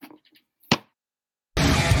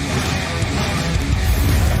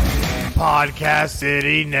Podcast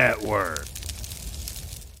City Network.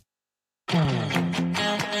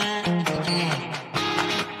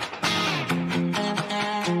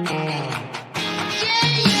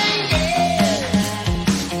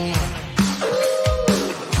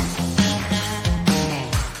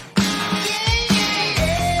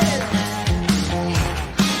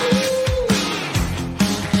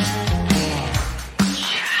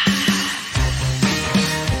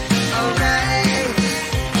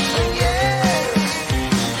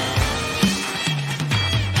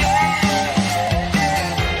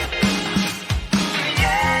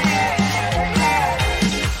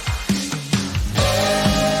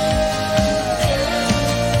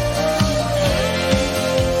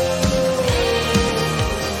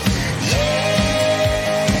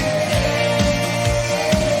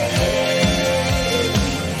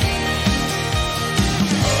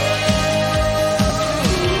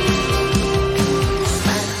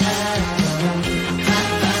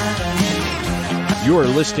 You are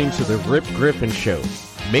listening to The Rip Griffin Show.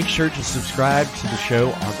 Make sure to subscribe to the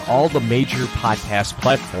show on all the major podcast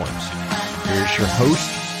platforms. Here's your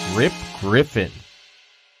host, Rip Griffin.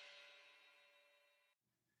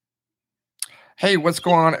 Hey, what's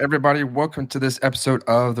going on, everybody? Welcome to this episode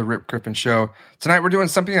of The Rip Griffin Show. Tonight, we're doing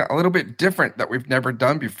something a little bit different that we've never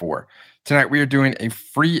done before. Tonight, we are doing a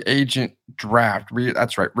free agent draft.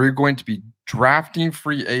 That's right. We're going to be drafting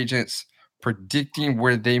free agents, predicting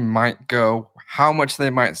where they might go, how much they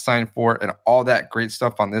might sign for, and all that great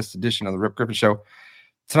stuff on this edition of The Rip Griffin Show.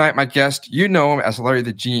 Tonight, my guest, you know him as Larry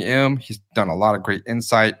the GM. He's done a lot of great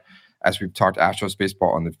insight as we've talked Astros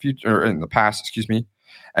baseball in the past.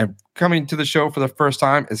 And coming to the show for the first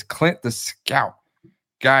time is Clint the Scout.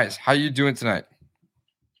 Guys, how you doing tonight?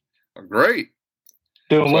 I'm great.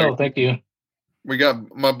 Doing well, thank you. We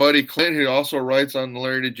got my buddy Clint, who also writes on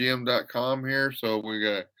LarryTheGM.com here. So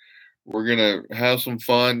we're gonna have some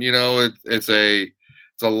fun. You know, it's a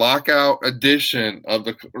lockout edition of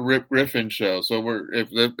the Rip Griffin Show. So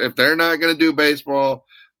if they're not gonna do baseball,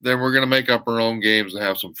 then we're gonna make up our own games and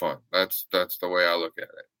have some fun. That's the way I look at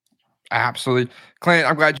it. Absolutely. Clint,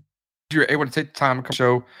 I'm glad you were able to take the time to come to the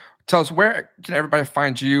show. Tell us, where can everybody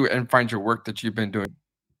find you and find your work that you've been doing?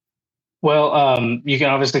 Well, you can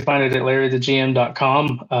obviously find it at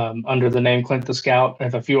LarryTheGM.com under the name Clint the Scout. I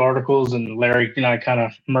have a few articles, and Larry and I kind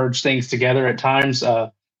of merge things together at times.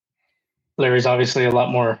 Larry's obviously a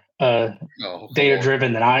lot more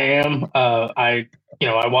data-driven than I am. I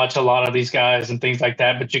watch a lot of these guys and things like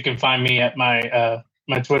that, but you can find me at my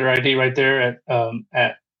Twitter ID right there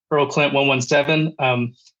at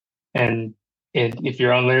EarlClint117. And if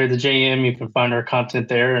you're on Larry the GM, you can find our content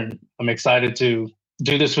there. And I'm excited to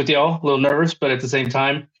do this with y'all. A little nervous, but at the same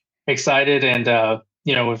time, excited. And,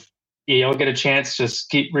 if y'all get a chance, just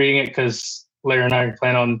keep reading it, because Larry and I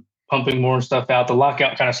plan on pumping more stuff out. The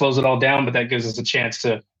lockout kind of slows it all down, but that gives us a chance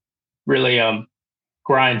to really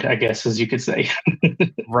grind, I guess, as you could say.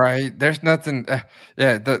 Right. There's nothing.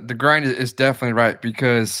 The grind is definitely right,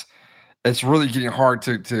 because it's really getting hard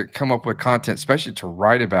to come up with content, especially to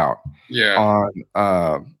write about. Yeah.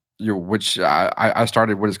 On which I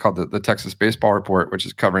started what is called the Texas Baseball Report, which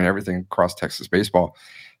is covering everything across Texas baseball.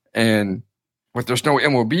 And there's no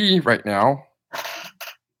MLB right now,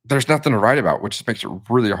 there's nothing to write about, which makes it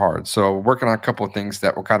really hard. So working on a couple of things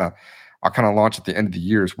that I'll kind of launch at the end of the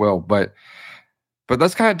year as well. But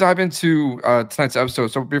let's kind of dive into tonight's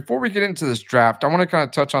episode. So before we get into this draft, I want to kind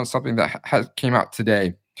of touch on something that came out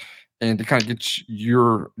today, and to kind of get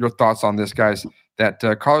your thoughts on this, guys. That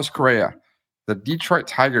Carlos Correa, the Detroit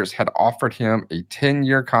Tigers had offered him a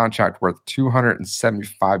 10-year contract worth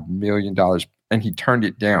 $275 million, and he turned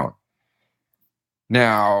it down.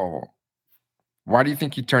 Now, why do you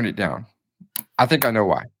think he turned it down? I think I know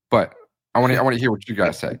why, but I want to hear what you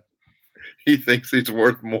guys say. He thinks he's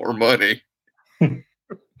worth more money. Do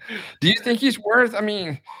you think he's worth? I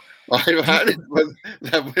mean, that's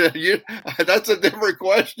a different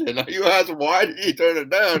question. You asked why did he turn it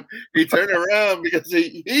down? He turned it around because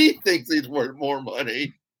he thinks he's worth more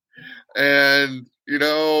money, and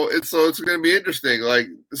it's going to be interesting.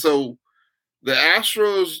 So the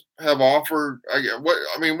Astros have offered.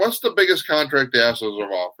 What's the biggest contract the Astros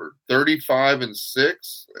have offered? 35 and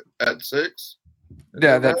 6 at 6.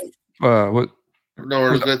 Yeah, that's what? No,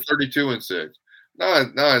 or is that 32 and 6? No,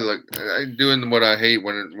 I'm doing what I hate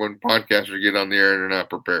when podcasters get on the air and they're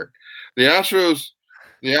not prepared. The Astros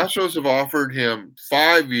have offered him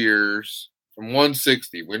 5 years from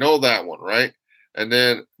 160. We know that one, right? And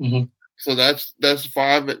then so that's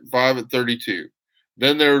 5 at 32.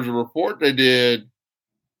 Then there was a report they did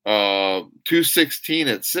 216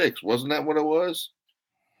 at 6. Wasn't that what it was?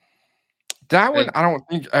 That one, I don't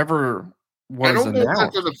think ever was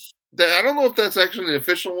announced. I don't know if that's actually an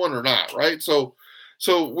official one or not, right? So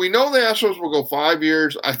we know the Astros will go 5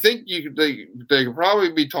 years. I think they could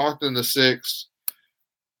probably be talked into 6.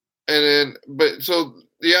 And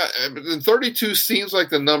then 32 seems like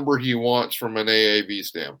the number he wants from an AAV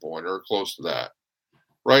standpoint, or close to that,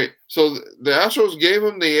 right? So the Astros gave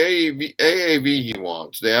him the AAV he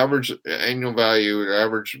wants, the average annual value, the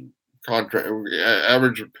average contract,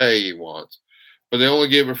 average pay he wants, but they only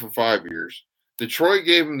gave it for 5 years. Detroit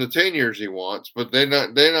gave him the 10 years he wants, but they're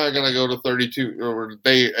not going to go to 32, or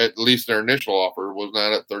at least their initial offer was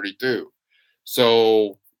not at 32.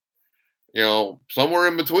 So, somewhere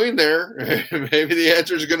in between there, maybe the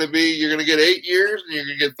answer is going to be you're going to get 8 years and you're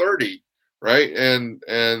going to get 30, right?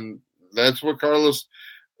 And that's what Carlos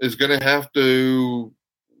is going to have to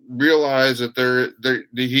realize, that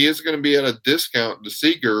he is going to be at a discount to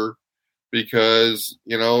Seager because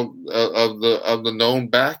of the known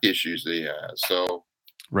back issues that he has. So,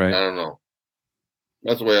 right, I don't know.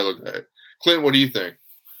 That's the way I look at it. Clint, what do you think?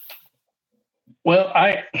 Well,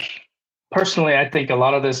 Personally, I think a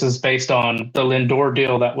lot of this is based on the Lindor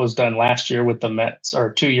deal that was done last year with the Mets,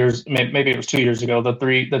 or 2 years, maybe it was 2 years ago, the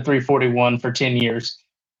 341 for 10 years.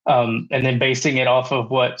 And then basing it off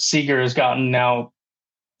of what Seager has gotten. Now,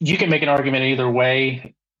 you can make an argument either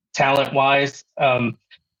way, talent-wise. I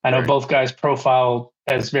know both guys profile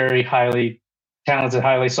as very highly talented,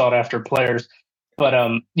 highly sought-after players. But,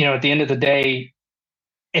 at the end of the day,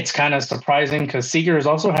 it's kind of surprising because Seager has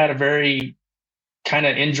also had a very kind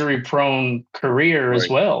of injury-prone career as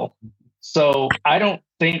well. So I don't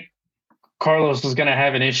think Carlos is going to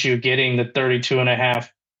have an issue getting the 32.5.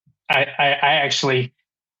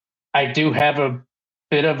 I do have a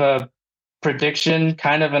bit of a prediction,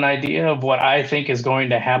 kind of an idea of what I think is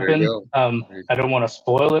going to happen. I don't want to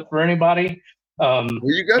spoil it for anybody.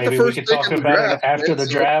 You got the first we can talk about it after the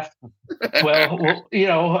draft. Well,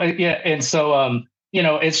 yeah. And so,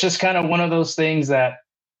 it's just kind of one of those things that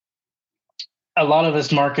a lot of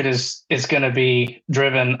this market is going to be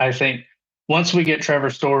driven. I think once we get Trevor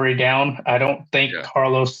Story down, I don't think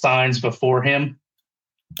Carlos signs before him.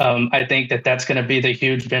 I think that's going to be the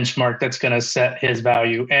huge benchmark that's going to set his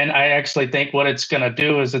value. And I actually think what it's going to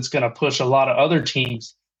do is it's going to push a lot of other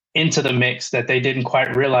teams into the mix that they didn't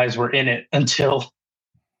quite realize were in it until,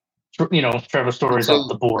 Trevor Story's off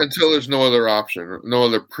the board. Until there's no other option, no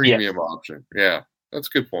other premium option. Yeah, that's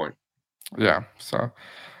a good point. Yeah, so...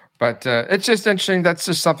 But it's just interesting. That's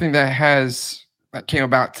just something that came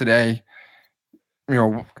about today.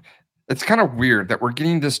 It's kind of weird that we're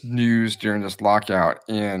getting this news during this lockout,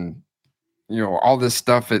 and all this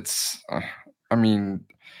stuff. It's,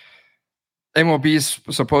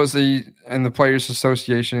 MLB supposedly and the Players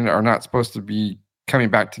Association are not supposed to be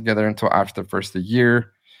coming back together until after the first of the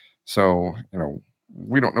year. So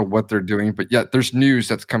we don't know what they're doing, but yet there's news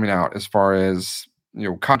that's coming out as far as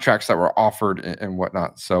contracts that were offered and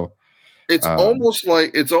whatnot. So it's almost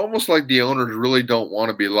like the owners really don't want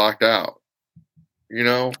to be locked out.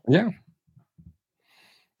 Yeah.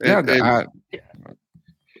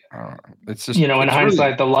 It's just in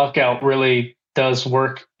hindsight, the lockout really does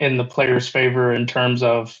work in the players' favor in terms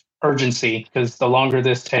of urgency, because the longer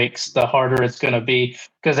this takes, the harder it's going to be,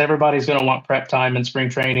 because everybody's going to want prep time and spring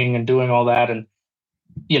training and doing all that, and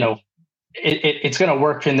it's going to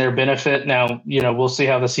work in their benefit. Now, we'll see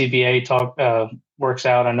how the CBA talk works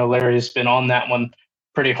out. I know Larry's been on that one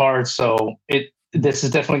pretty hard, so this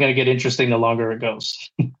is definitely going to get interesting the longer it goes.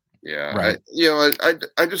 Yeah, right.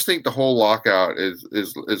 I just think the whole lockout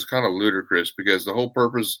is kind of ludicrous, because the whole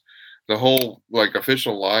purpose, the whole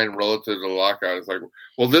official line relative to the lockout is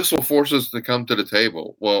well, this will force us to come to the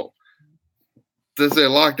table. Well, since they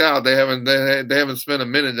locked out, they haven't spent a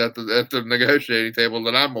minute at the negotiating table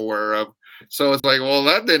that I'm aware of. So it's well,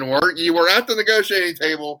 that didn't work. You were at the negotiating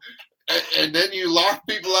table, and then you locked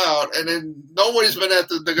people out, and then nobody's been at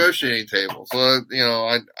the negotiating table. So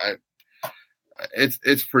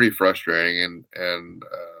it's pretty frustrating. And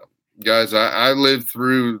guys, I lived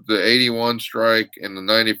through the 81 strike and the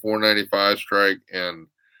 94-95 strike, and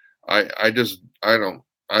I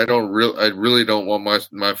really don't want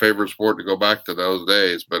my favorite sport to go back to those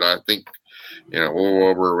days. But I think we're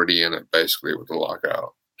already in it basically with the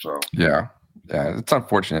lockout. So yeah, it's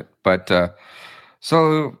unfortunate, but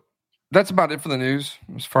so that's about it for the news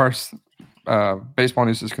as far as baseball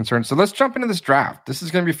news is concerned. So let's jump into this draft. This is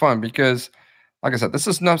going to be fun because, like I said, this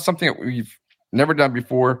is not something that we've never done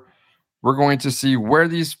before. We're going to see where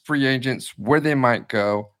these free agents, where they might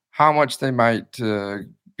go, how much they might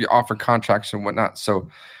be offered contracts and whatnot. So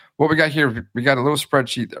what we got here, we got a little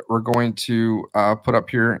spreadsheet that we're going to put up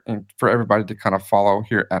here and for everybody to kind of follow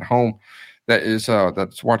here at home. that is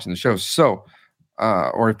that's watching the show. So,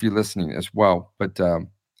 or if you're listening as well. But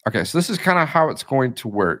okay, so this is kind of how it's going to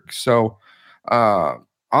work. So,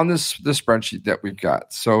 on this spreadsheet that we've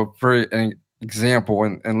got. So, for an example,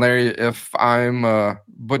 and Larry, if I'm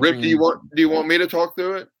butchering, Rick, do you want me to talk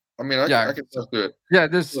through it? I mean, I can talk through it. Yeah,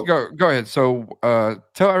 go ahead. So,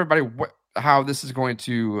 tell everybody how this is going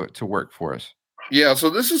to work for us. Yeah, so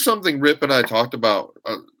this is something Rip and I talked about,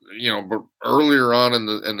 earlier on in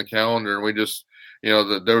the calendar, and we just,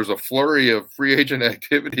 there was a flurry of free agent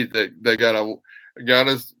activity that got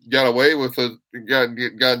away with it,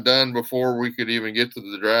 got done before we could even get to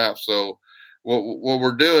the draft. So what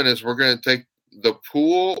we're doing is we're going to take the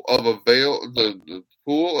pool of the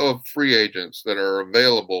pool of free agents that are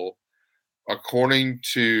available according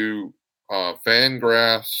to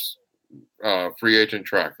Fangraphs free agent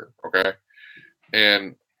tracker. Okay.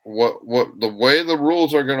 And what the way the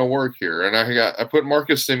rules are going to work here, and I put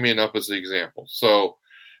Marcus Semien up as the example. So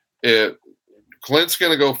Clint's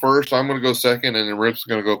going to go first, I'm going to go second, and then Rip's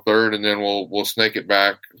going to go third, and then we'll snake it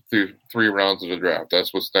back through 3 rounds of the draft.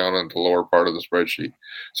 That's what's down in the lower part of the spreadsheet.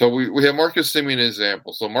 So we have Marcus Semien as an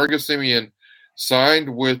example. So Marcus Semien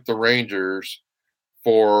signed with the Rangers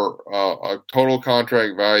for a total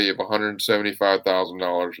contract value of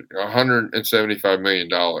 $175,000, $175 million.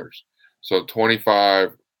 So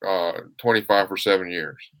 25 for 7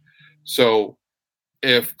 years. So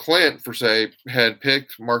if Clint, for say, had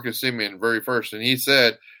picked Marcus Semien very first, and he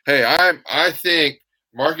said, "Hey, I think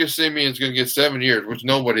Marcus Semien is going to get 7 years," which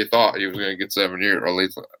nobody thought he was going to get 7 years, or at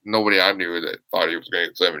least nobody I knew that thought he was going to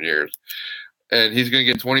get 7 years, and he's going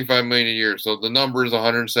to get $25 million a year. So the number is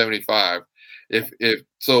 175. If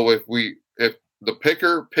the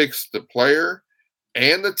picker picks the player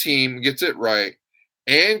and the team gets it right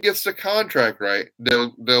and gets the contract right,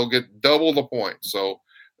 they'll get double the points. So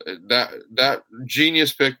that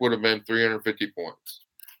genius pick would have been 350 points.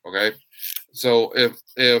 Okay, so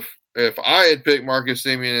if I had picked Marcus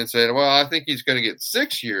Semien and said, "Well, I think he's going to get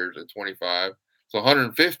 6 years at 25, so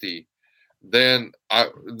 150," then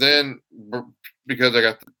because I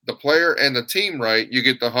got the player and the team right, you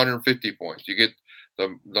get the 150 points. You get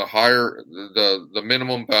the higher the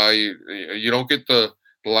minimum value. You don't get the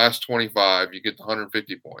last 25. You get the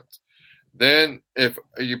 150 points. Then if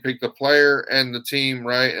you pick the player and the team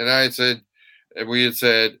right, and we had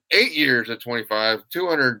said 8 years at 25,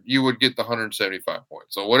 200, you would get the 175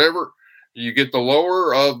 points. So whatever you get, the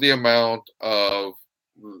lower of the amount of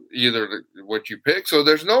either what you pick. So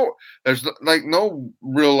there's no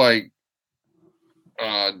real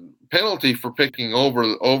penalty for picking over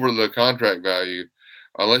the contract value,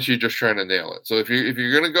 unless you're just trying to nail it. So if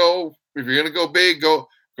you're gonna go big, go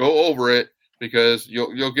over it, because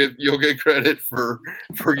you'll get credit for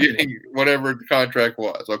getting whatever the contract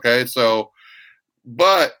was. Okay, so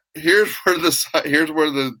but here's where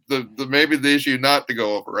the maybe the issue not to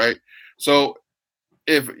go over, right? So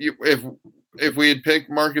if we had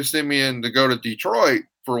picked Marcus Semien to go to Detroit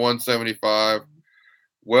for 175,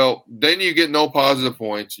 well, then you get no positive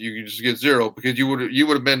points. You can just get 0, because you would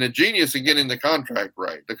have been a genius in getting the contract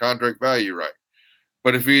right, the contract value right.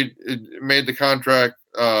 But if you made the contract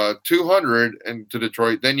 200 to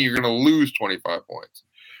Detroit, then you're going to lose 25 points.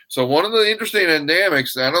 So one of the interesting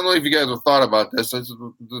dynamics, I don't know if you guys have thought about this, this is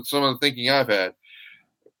some of the thinking I've had,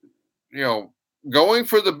 going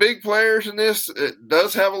for the big players in this, it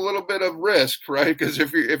does have a little bit of risk, right? Because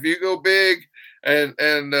if you go big, and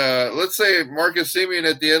let's say Marcus Semien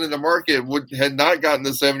at the end of the market had not gotten the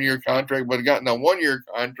 7-year contract, but had gotten a 1-year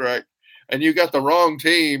contract, and you got the wrong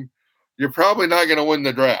team, you're probably not going to win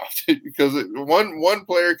the draft, because one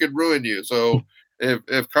player could ruin you. So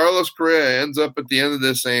if Carlos Correa ends up at the end of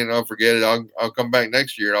this saying, "Oh, forget it, I'll come back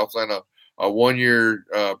next year, I'll sign a 1-year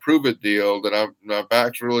prove it deal that my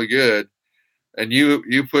back's really good," and you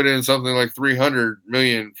put in something like $300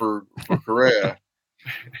 million for Correa,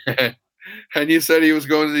 and you said he was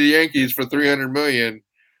going to the Yankees for $300 million,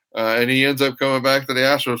 and he ends up coming back to the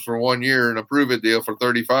Astros for 1 year and a prove it deal for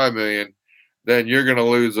 $35 million, then you're going to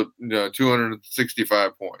lose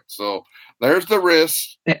 265 points. So there's the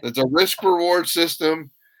risk. It's a risk reward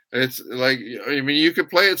system. It's like, you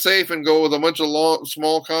could play it safe and go with a bunch of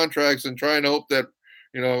small contracts and try and hope that,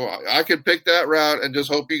 I could pick that route and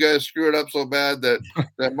just hope you guys screw it up so bad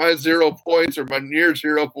that my 0 points or my near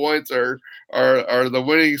 0 points are the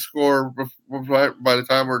winning score by the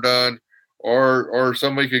time we're done, or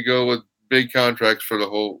somebody could go with big contracts for the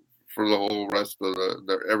whole rest of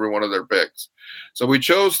every one of their picks. So we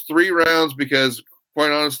chose 3 rounds because,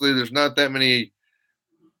 quite honestly, there's not that many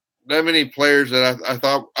players that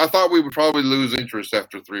I thought we would probably lose interest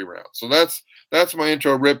after 3 rounds. So that's that's my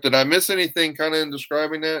intro, Rip. Did I miss anything kind of in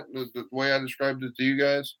describing that, the way I described it to you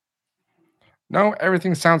guys? No,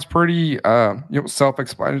 everything sounds pretty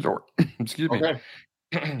self-explanatory. Excuse me.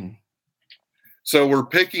 Okay. So we're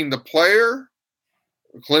picking the player.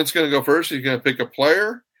 Clint's going to go first. He's going to pick a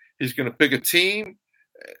player. He's going to pick a team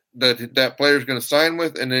that player is going to sign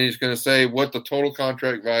with, and then he's going to say what the total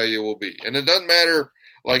contract value will be. And it doesn't matter,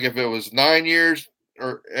 like if it was 9 years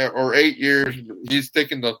or 8 years. He's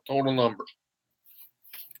sticking the total number.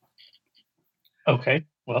 Okay.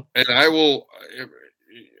 Well, and I will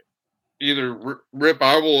either Rip.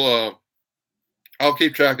 I'll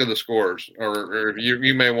keep track of the scores, or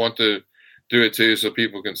you may want to do it too, so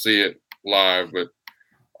people can see it live. But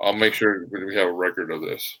I'll make sure we have a record of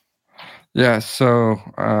this. Yeah, so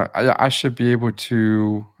I should be able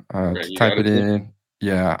to type it in.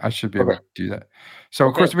 Yeah, I should be able to do that. So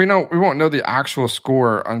of course we won't know the actual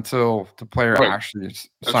score until the player actually signs.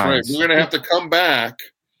 That's right. We're gonna have to come back,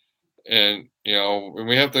 and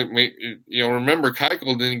we have to remember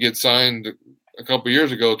Keuchel didn't get signed a couple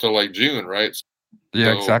years ago till like June, right?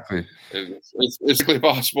 Yeah, exactly. It's basically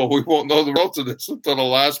possible we won't know the results of this until the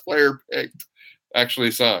last player picked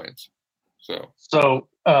actually signs. So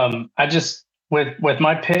I just with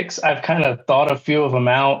my picks, I've kind of thought a few of them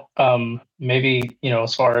out. Maybe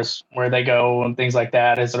as far as where they go and things like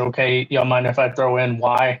that. Is it okay? Y'all mind if I throw in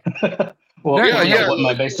why? What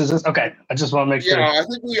my basis is? Okay, I just want to make sure. Yeah, I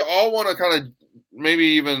think we all want to kind of maybe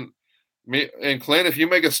even and Clint, if you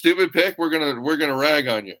make a stupid pick, we're gonna rag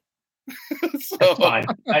on you. So, that's fine.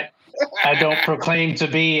 I don't proclaim to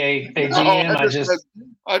be a GM.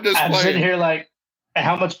 I'm sitting here like,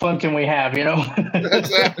 how much fun can we have?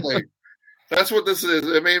 Exactly. That's what this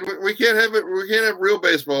is. I mean, we can't have it. We can't have real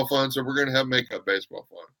baseball fun, so we're gonna have makeup baseball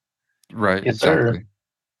fun. Right. Yes, exactly.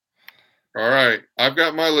 All right, I've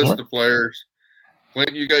got my list of players.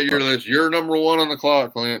 Clint, you got your list. You're number one on the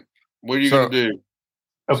clock, Clint. What are you gonna do?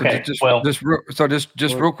 Okay. Just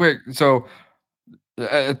real quick. So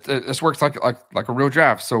this works like a real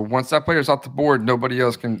draft. So once that player's off the board, nobody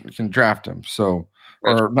else can draft him. So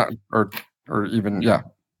or even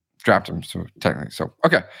draft him. So technically,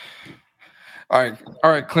 okay. All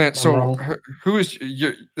right, Clint. So who is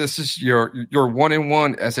your? This is your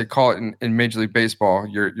 1-1, as they call it in Major League Baseball.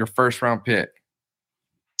 Your first round pick.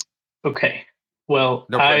 Okay. Well,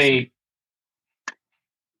 I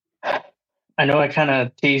know I kind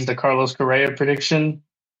of teased the Carlos Correa prediction,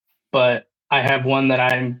 but I have one that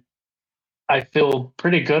I feel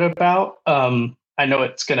pretty good about. I know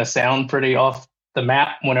it's going to sound pretty off the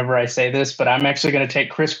map whenever I say this, but I'm actually going to take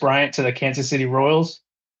Kris Bryant to the Kansas City Royals.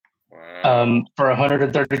 For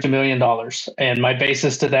 $132 million. And my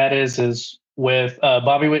basis to that is with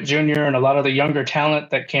Bobby Witt Jr. and a lot of the younger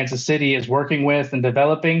talent that Kansas City is working with and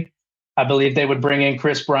developing. I believe they would bring in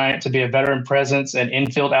Kris Bryant to be a veteran presence and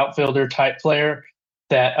infield outfielder type player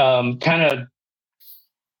that kind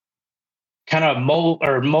of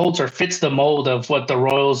molds or fits the mold of what the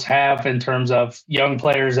Royals have in terms of young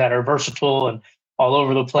players that are versatile and all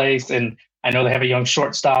over the place. And I know they have a young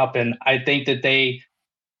shortstop, and I think that they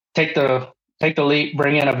take the leap,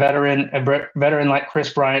 bring in a veteran like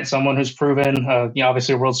Kris Bryant, someone who's proven,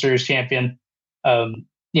 obviously a World Series champion,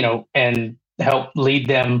 and help lead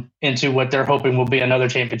them into what they're hoping will be another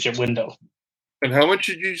championship window. And how much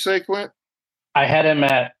did you say, Clint? I had him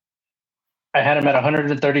at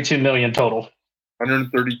 132 million total.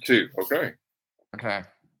 132. Okay. Okay.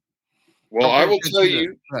 Well, I will tell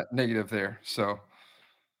you that negative there. So.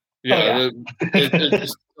 Yeah,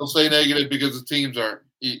 they'll say negative because the teams aren't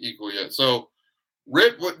equal yet. So,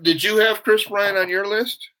 Rip, what did you have Kris Bryant on your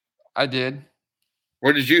list? I did.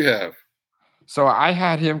 What did you have? So I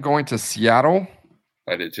had him going to Seattle.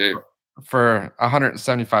 I did too. For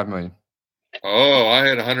 $175 million. Oh, I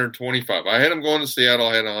had 125. I had him going to Seattle.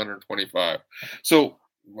 I had 125. So,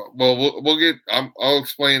 we'll get. I'll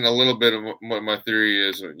explain a little bit of what my theory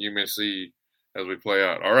is. You may see as we play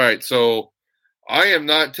out. All right. So, I am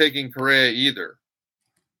not taking Correa either.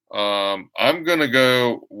 I'm going to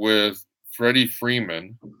go with Freddie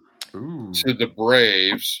Freeman to the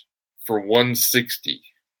Braves for 160.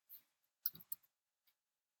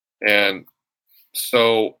 And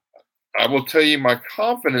so I will tell you my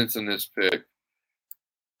confidence in this pick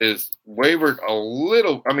is wavered a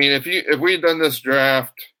little. I mean, if we had done this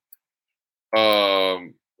draft,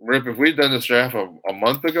 Rip, if we'd done this draft a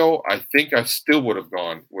month ago, I think I still would have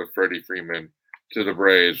gone with Freddie Freeman to the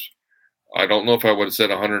Braves. I don't know if I would have said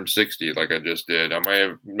 160 like I just did. I might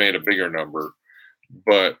have made a bigger number.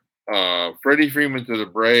 But Freddie Freeman to the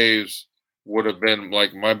Braves would have been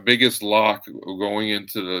like my biggest lock going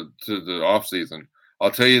into the offseason. I'll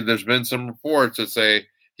tell you, there's been some reports that say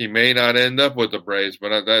he may not end up with the Braves,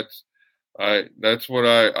 but that's what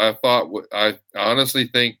I thought. I honestly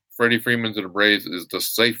think Freddie Freeman to the Braves is the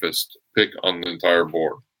safest pick on the entire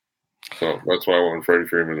board. So that's why I went Freddie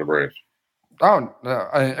Freeman to the Braves. Oh,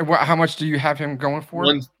 how much do you have him going for?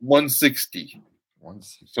 160.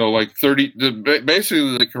 160. So like 30,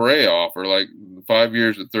 basically the Correa offer, like 5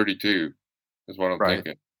 years at 32 is what I'm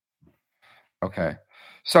thinking. Okay.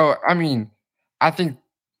 So, I mean, I think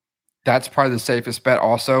that's probably the safest bet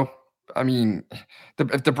also. I mean,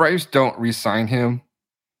 if the Braves don't re-sign him,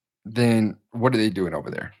 then what are they doing over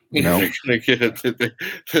there? You know,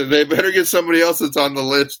 they better get somebody else that's on the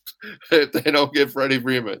list if they don't get Freddie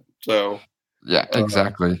Freeman. So yeah,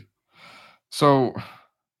 exactly. So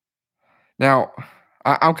now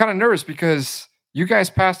I'm kind of nervous because you guys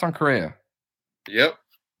passed on Correa. Yep.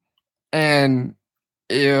 And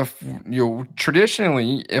if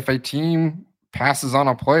traditionally, if a team passes on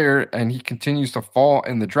a player and he continues to fall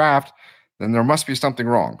in the draft, then there must be something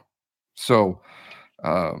wrong. So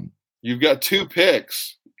you've got 2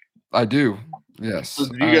 picks. I do. Yes. So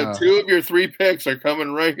you got 2 of your 3 picks are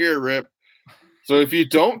coming right here, Rip. So if you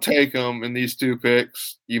don't take them in these 2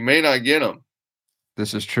 picks, you may not get them.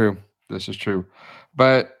 This is true.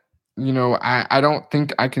 But, I don't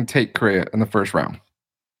think I can take Correa in the first round.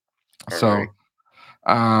 All so right.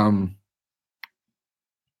 I'm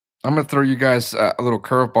going to throw you guys a little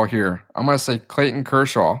curveball here. I'm going to say Clayton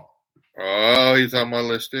Kershaw. Oh, he's on my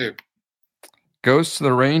list too. Goes to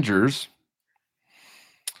the Rangers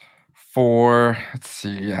for, let's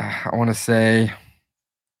see, I want to say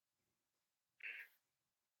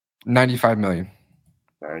 $95 million.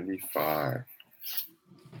 95.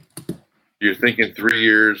 You're thinking 3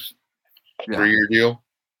 years, 3-year deal?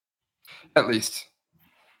 At least.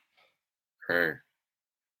 Okay.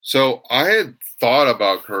 So I had thought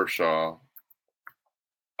about Kershaw.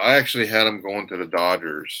 I actually had him going to the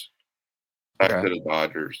Dodgers. Back to the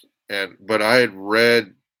Dodgers. But I had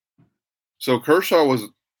read, so Kershaw was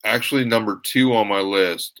actually number 2 on my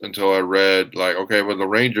list until I read, the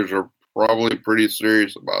Rangers are probably pretty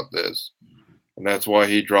serious about this. And that's why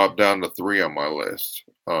he dropped down to 3 on my list.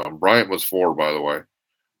 Bryant was 4, by the way.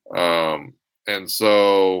 And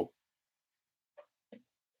so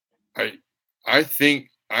I think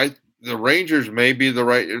the Rangers may be the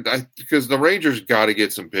right, because the Rangers got to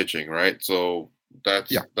get some pitching, right? So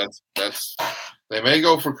that's they may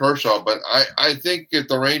go for Kershaw, but I think if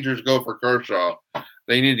the Rangers go for Kershaw,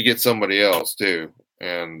 they need to get somebody else too,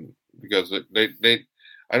 and because they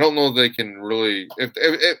I don't know if they can really I think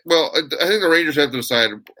the Rangers have to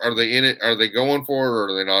decide, are they in it, are they going for it, or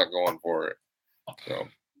are they not going for it? So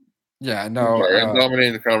yeah, no, I'm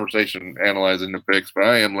dominating the conversation analyzing the picks, but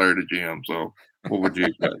I am Larry the GM, so what would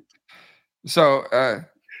you say? So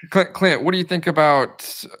Clint, what do you think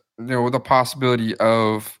about the possibility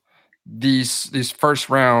of these first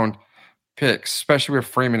round picks, especially with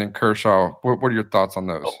Freeman and Kershaw? What are your thoughts on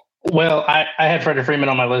those? Well, I had Freddie Freeman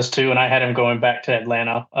on my list too, and I had him going back to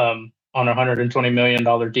Atlanta on a $120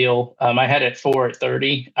 million deal. I had it 4 at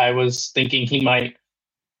 30. I was thinking he might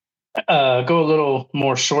go a little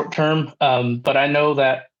more short term, but I know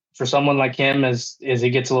that for someone like him, as he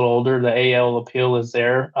gets a little older, the AL appeal is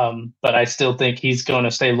there. But I still think he's going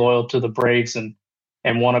to stay loyal to the Braves and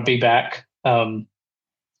want to be back.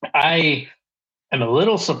 I am a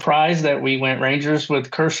little surprised that we went Rangers with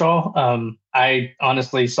Kershaw. I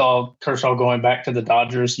honestly saw Kershaw going back to the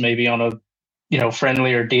Dodgers, maybe on a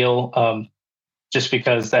friendlier deal, just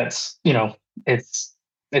because that's it's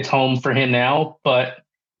home for him now. But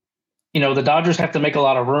the Dodgers have to make a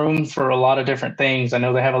lot of room for a lot of different things. I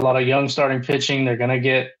know they have a lot of young starting pitching. They're going to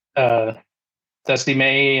get Dusty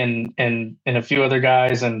May and a few other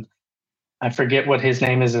guys, and I forget what his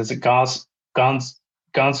name is. Is it Gonzalez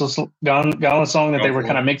song that they were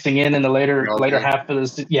kind of mixing in the later half of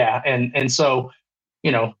this? Yeah, and so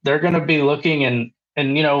they're going to be looking and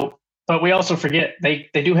but we also forget they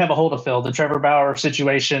do have a hole to fill. The Trevor Bauer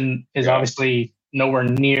situation is obviously nowhere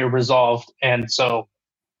near resolved, and so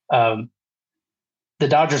the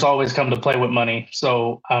Dodgers always come to play with money.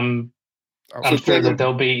 So I'm sure that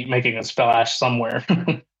they'll be making a splash somewhere.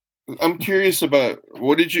 I'm curious about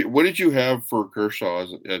what did you have for Kershaw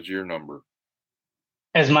as your number?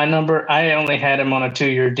 As my number, I only had him on a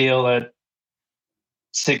 2-year deal at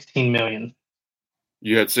 $16 million.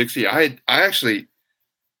 You had 60. I actually,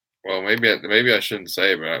 well, maybe I shouldn't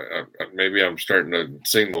say, but maybe I'm starting to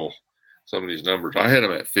signal some of these numbers. I had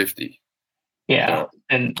him at 50. Yeah,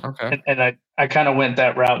 and I kind of went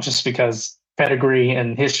that route just because pedigree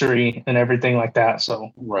and history and everything like that.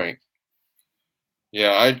 So right.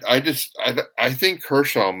 Yeah, I think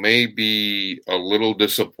Kershaw may be a little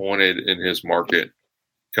disappointed in his market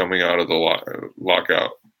coming out of the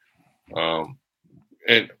lockout.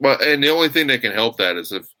 And the only thing that can help that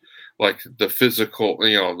is if, like, the physical,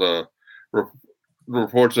 the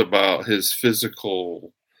reports about his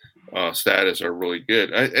physical status are really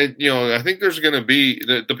good. I think there's going to be,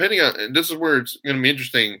 depending on, and this is where it's going to be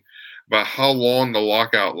interesting about how long the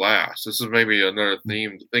lockout lasts. This is maybe another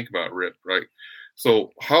theme to think about, Rip, right?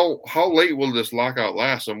 So how late will this lockout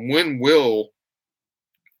last, and when will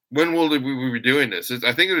we be doing this?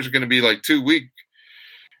 I think there's going to be like 2-week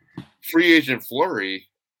free agent flurry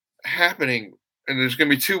happening, and there's going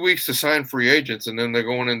to be 2 weeks to sign free agents, and then they're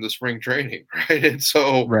going into spring training, right? And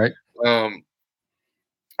so, right.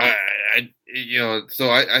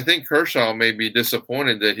 I think Kershaw may be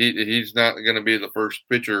disappointed that he's not going to be the first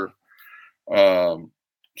pitcher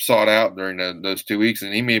sought out during those 2 weeks,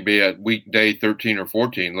 and he may be at week day 13 or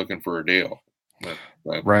 14 looking for a deal.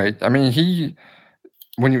 Right. I mean,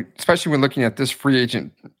 especially when looking at this free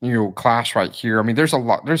agent, class right here. I mean, there's a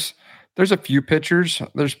lot. There's a few pitchers.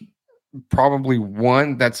 There's probably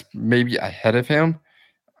one that's maybe ahead of him,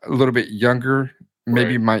 a little bit younger,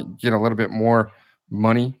 maybe might get a little bit more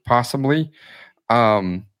money possibly.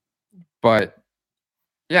 But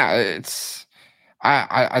yeah,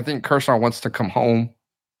 I think Kershaw wants to come home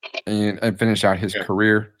and finish out his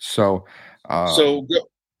career. So I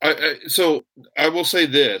will say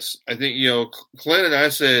this. I think, Clint and I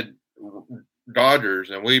said Dodgers,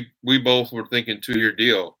 and we both were thinking 2-year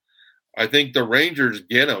deal. I think the Rangers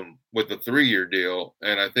get him with a 3-year deal.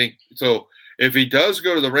 And I think, so if he does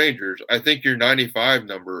go to the Rangers, I think your 95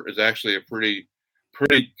 number is actually a pretty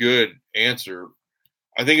good answer.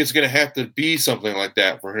 I think it's going to have to be something like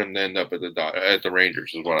that for him to end up at the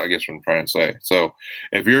Rangers, is what I guess I'm trying to say. So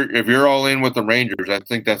if you're all in with the Rangers, I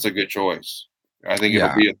think that's a good choice. I think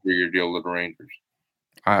it'll be a 3-year deal with the Rangers.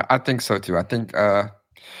 I think so too. I think the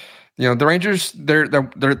Rangers, they're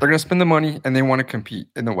going to spend the money and they want to compete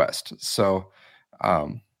in the West. So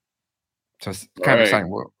it's kind of exciting.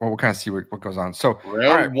 We'll kind of see what goes on. So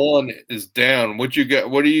round 1 is down. What do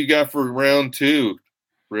you got for round 2,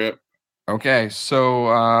 Rip? Okay, so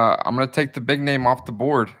I'm going to take the big name off the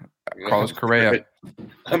board, Carlos Correa.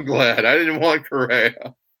 I'm glad. I didn't want Correa.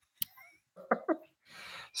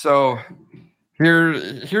 So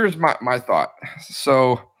here's my thought.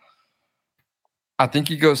 So I think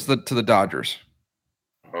he goes to the Dodgers.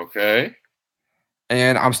 Okay.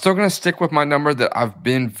 And I'm still going to stick with my number that I've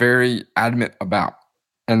been very adamant about,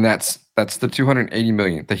 and that's the $280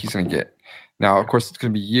 million that he's going to get. Now, of course, it's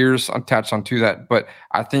going to be years attached onto that, but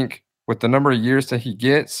I think with the number of years that he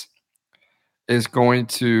gets, is going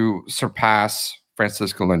to surpass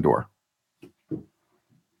Francisco Lindor. And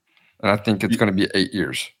I think it's going to be 8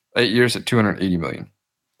 years. 8 years at $280 million.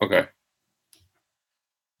 Okay.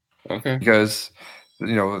 Because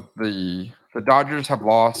the Dodgers have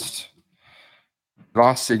lost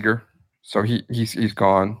Seager, so he's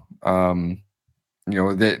gone.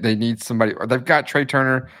 They need somebody. Or they've got Trey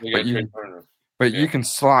Turner, you can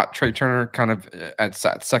slot Trey Turner kind of at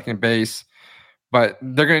second base. But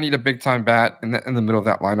they're going to need a big time bat in the middle of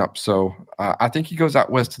that lineup. So I think he goes out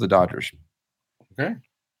west to the Dodgers. Okay.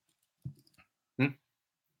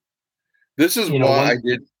 This is why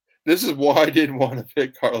I didn't want to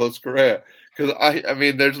pick Carlos Correa, because I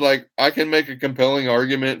mean, there's I can make a compelling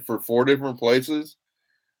argument for 4 different places.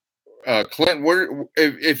 Clint,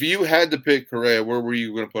 if you had to pick Correa, where were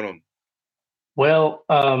you going to put him? Well,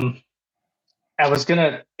 I was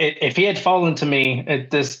gonna. If he had fallen to me at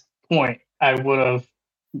this point, I would have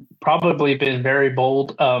probably been very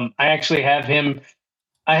bold. I actually have him.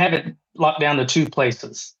 I have it locked down to 2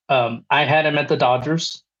 places. I had him at the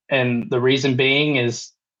Dodgers, and the reason being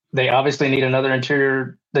is they obviously need another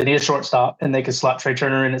interior. They need a shortstop, and they could slot Trey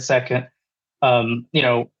Turner in at second.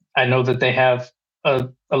 I know that they have a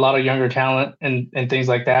lot of younger talent and things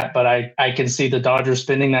like that, but I can see the Dodgers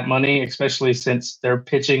spending that money, especially since their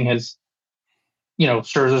pitching has,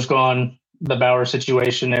 Scherzer's gone, the Bauer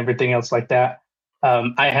situation, everything else like that.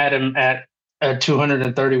 I had him at a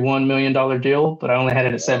 $231 million deal, but I only had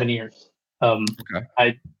it at 7 years.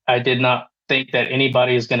 Okay. I did not think that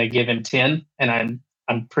anybody is going to give him 10, and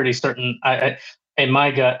I'm pretty certain. I in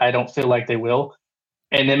my gut, I don't feel like they will.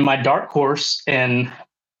 And then my dark horse, and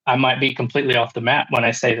I might be completely off the map when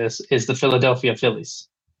I say this, is the Philadelphia Phillies.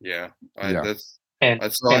 Yeah, that's one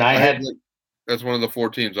of the 4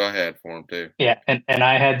 teams I had for him too. Yeah, and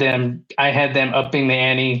I had them upping the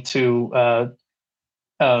ante to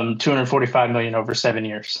 $245 million over 7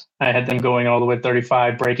 years. I had them going all the way to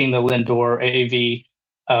 35, breaking the Lindor AAV,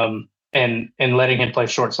 and letting him play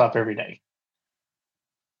shortstop every day.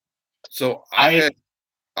 So I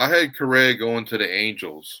had Correa going to the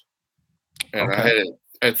Angels, and I had it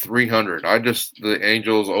at 300. The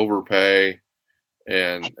Angels overpay,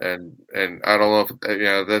 and I don't know if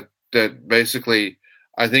that basically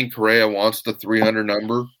I think Correa wants the 300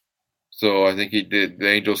 number. So I think the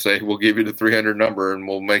Angels say, we'll give you the 300 number and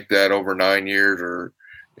we'll make that over 9 years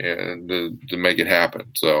to make it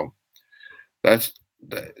happen. So I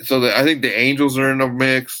think the Angels are in the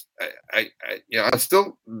mix. I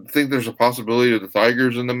still think there's a possibility of the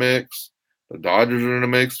Tigers in the mix. The Dodgers are in the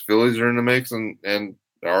mix. Phillies are in the mix, and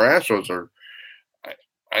our Astros are.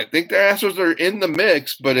 I think the Astros are in the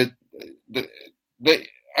mix, but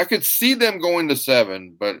I could see them going to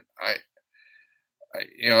 7, but I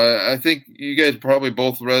think you guys probably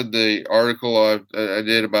both read the article I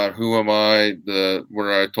did about Who Am I,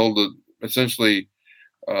 where I told essentially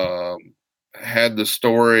had the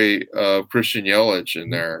story of Christian Yelich in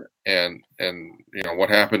there, and what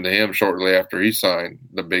happened to him shortly after he signed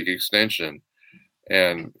the big extension.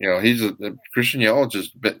 And Christian Yelich has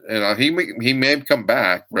been, he may have come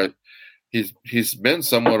back, but he's been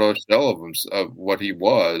somewhat a shell of what he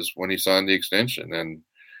was when he signed the extension, and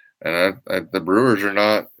the Brewers are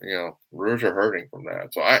not, Brewers are hurting from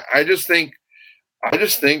that. So I just think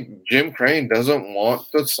Jim Crane doesn't want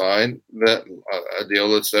to sign a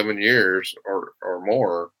deal that's 7 years or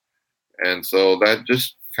more, and so that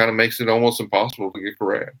just kind of makes it almost impossible to get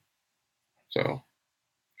Correa. So,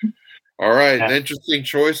 all right, interesting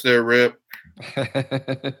choice there, Rip.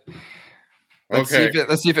 Let's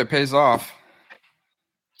see if it pays off.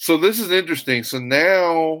 So this is interesting. So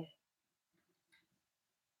now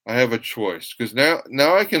I have a choice, because now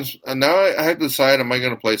I have to decide, am I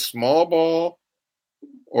going to play small ball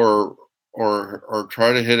or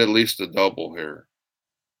try to hit at least a double here?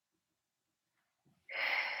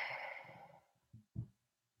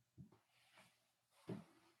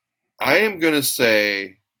 I am going to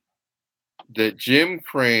say that Jim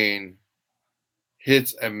Crane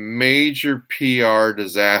hits a major PR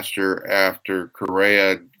disaster after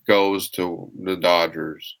Correa goes to the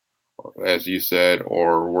Dodgers, as you said,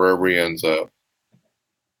 or wherever he ends up.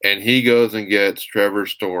 And he goes and gets Trevor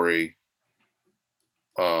Story.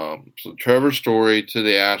 So Trevor Story to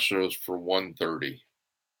the Astros for $130.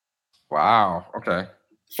 Wow. Okay.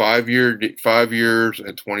 5 years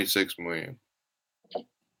and $26 million.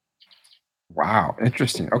 Wow.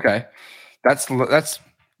 Interesting. Okay. That's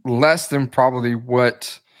less than probably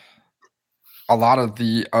what a lot of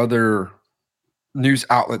the other news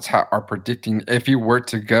outlets are predicting if he were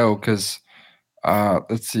to go. Because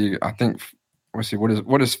let's see, what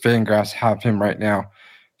does Fangraphs have him right now?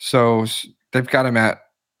 So they've got him at,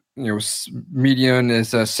 median is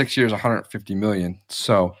 6 years, $150 million.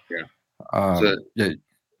 So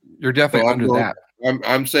you're definitely under that.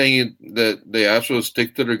 I'm saying that the Astros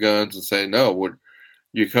stick to their guns and say, no,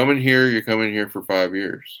 you come in here for 5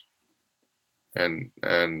 years and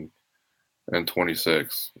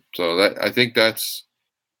 26. So that, I think that's,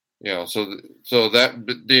 so that,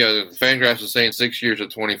 Fangraphs is saying 6 years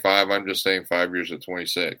at 25. I'm just saying 5 years at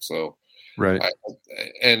 26. So, right.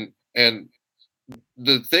 And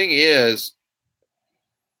the thing is,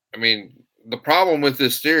 the problem with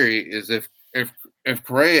this theory is if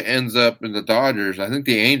Correa ends up in the Dodgers, I think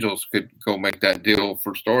the Angels could go make that deal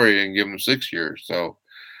for Story and give him 6 years. So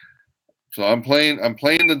I'm playing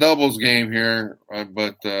the doubles game here,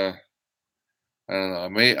 but I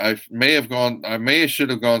don't know. I should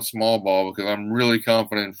have gone small ball, because I'm really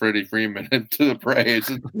confident in Freddie Freeman to the Braves.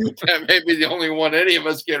 That may be the only one any of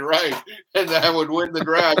us get right, and that would win the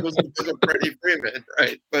draft just because of Freddie Freeman,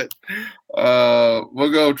 right? But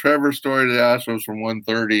we'll go Trevor Story to the Astros from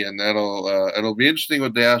 130, and it'll be interesting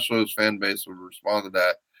what the Astros fan base would respond to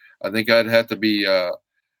that. I think I'd have to be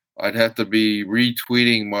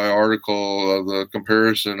retweeting my article of the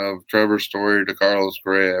comparison of Trevor Story to Carlos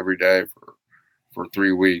Correa every day for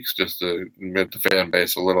 3 weeks, just to make the fan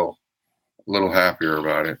base a little happier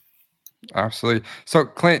about it. Absolutely. So,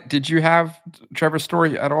 Clint, did you have Trevor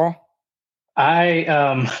Story at all? I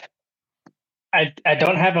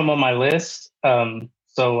don't have him on my list,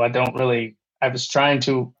 so I don't really. I was trying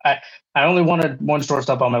to. I only wanted one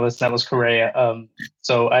shortstop on my list, and that was Correa.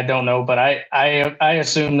 So I don't know, but I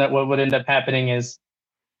assume that what would end up happening is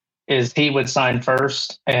he would sign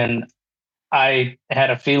first, and I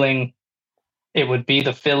had a feeling it would be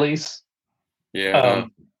the Phillies. Yeah.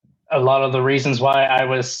 A lot of the reasons why I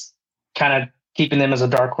was kind of keeping them as a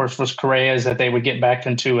dark horse was Correa, is that they would get back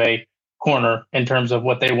into a corner in terms of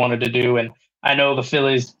what they wanted to do. And I know the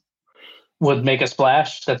Phillies would make a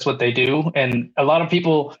splash. That's what they do. And a lot of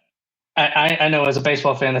people, I know as a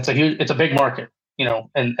baseball fan, it's a big market,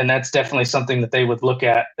 and that's definitely something that they would look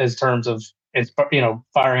at as terms of,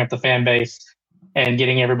 firing up the fan base. and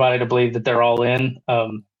getting everybody to believe that they're all in.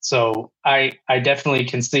 So I definitely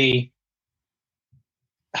can see.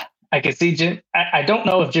 I can see Jim. I don't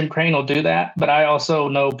know if Jim Crane will do that, but I also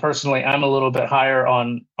know personally I'm a little bit higher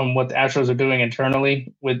on what the Astros are doing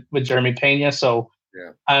internally with Jeremy Pena. So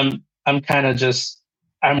Yeah. I'm kind of just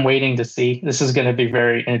I'm waiting to see. This is going to be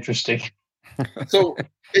very interesting. So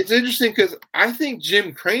it's interesting because I think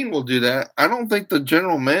Jim Crane will do that. I don't think the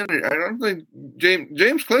general manager. I don't think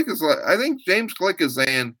James Click is like. I think James Click is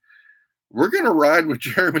saying we're going to ride with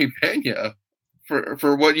Jeremy Pena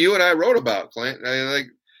for what you and I wrote about, Clint. Like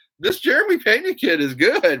this Jeremy Pena kid is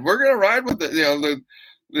good. We're going to ride with the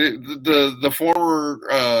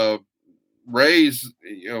former Rays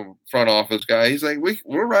front office guy. He's like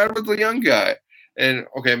we'll ride with the young guy. And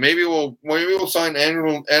okay, maybe we'll sign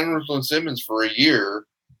Anderson Simmons for a year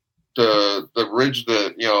to bridge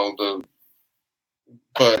but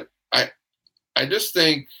I just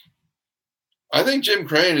think Jim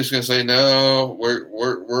Crane is going to say no.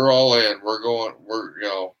 We're all in. We're gonna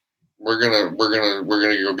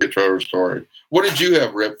go get Trevor Story. What did you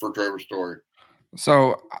have, Rip, for Trevor Story?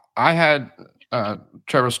 So I had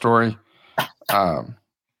Trevor Story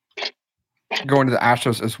going to the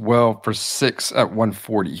Astros as well for 6 at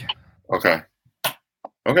 140. Okay.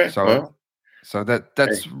 So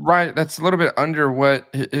that's right. That's a little bit under what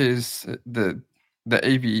is the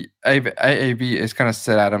AAV is kind of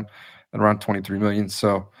set at him at around 23 million.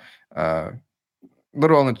 So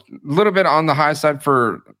little bit on the high side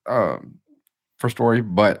for Story,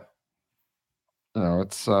 but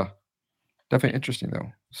it's definitely interesting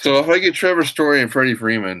though. So if I get Trevor Story and Freddie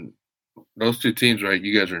Freeman, those two teams, right,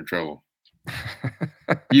 you guys are in trouble.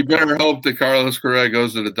 You better hope that Carlos Correa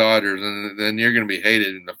goes to the Dodgers, and then you're going to be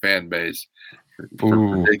hated in the fan base for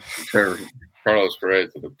predicting Carlos Correa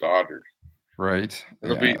to the Dodgers. Right.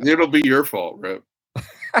 It'll be your fault, Rip.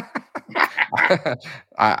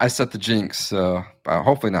 I set the jinx, so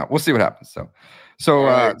hopefully not. We'll see what happens.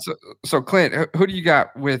 So Clint, who do you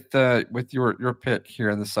got with your pick here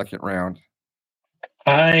in the second round?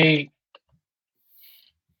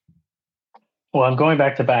 I'm going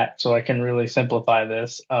back to back, so I can really simplify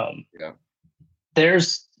this.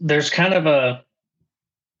 There's kind of a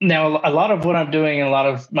lot of what I'm doing and a lot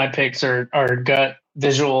of my picks are gut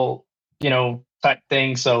visual, type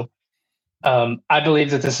thing. So I believe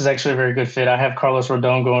that this is actually a very good fit. I have Carlos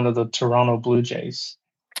Rodon going to the Toronto Blue Jays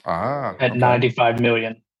at $95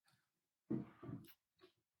 million.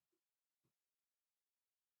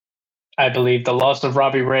 I believe the loss of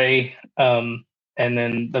Robbie Ray, and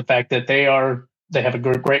then the fact that they have a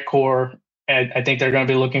great core, and I think they're going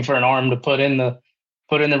to be looking for an arm to put in the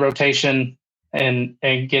rotation and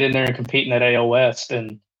get in there and compete in that AL West.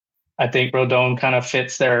 And I think Rodon kind of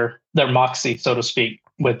fits their moxie, so to speak,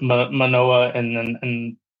 with Manoah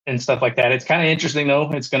and stuff like that. It's kind of interesting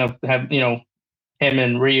though. It's going to have him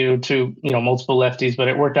and Ryu, two multiple lefties, but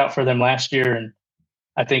it worked out for them last year, and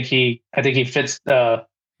I think he fits the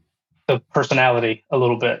personality a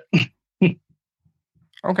little bit.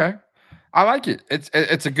 Okay. I like it.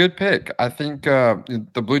 It's a good pick. I think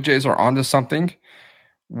the Blue Jays are onto something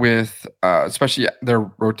with especially their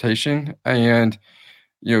rotation, and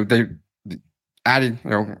they added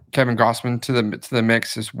Kevin Gausman to the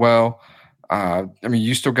mix as well.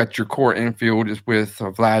 You still got your core infield is with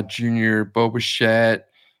Vlad Jr., Bo Bichette,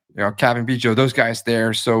 Kevin Biggio, those guys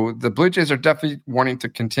there. So the Blue Jays are definitely wanting to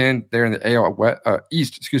contend there in the AL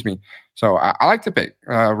East. Excuse me. So I like the pick.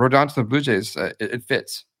 Rodon to the Blue Jays. It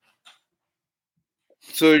fits.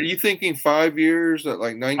 So are you thinking 5 years at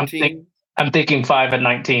like 19? I'm thinking 5 at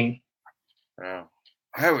 19. Wow.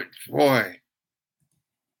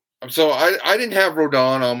 So I didn't have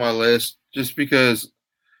Rodon on my list just because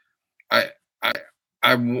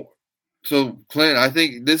so Clint, I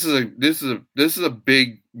think this is a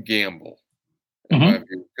big gamble in my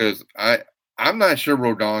view, because I'm not sure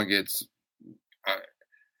Rodon gets.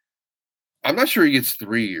 I'm not sure he gets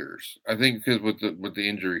 3 years. I think because with the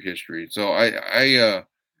injury history. So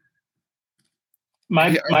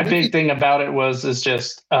my big thing about it is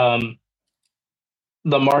just the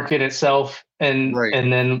market itself, and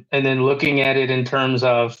then looking at it in terms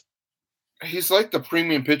of he's like the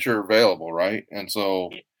premium pitcher available, right? And so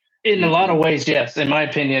in a lot of ways, yes. In my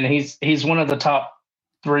opinion, he's one of the top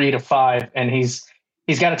 3 to 5, and he's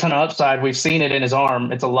got a ton of upside. We've seen it in his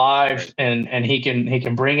arm; it's alive, and he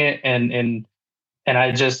can bring it. And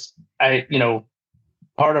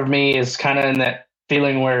part of me is kind of in that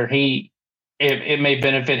feeling where it may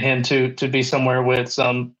benefit him to be somewhere with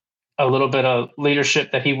a little bit of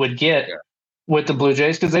leadership that he would get with the Blue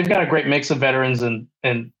Jays, because they've got a great mix of veterans and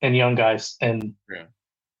young guys. And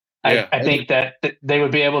I think that they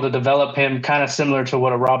would be able to develop him kind of similar to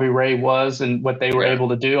what a Robbie Ray was and what they were able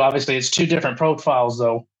to do. Obviously, it's two different profiles,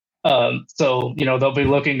 though. So they'll be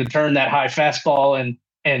looking to turn that high fastball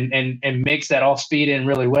and mix that off speed in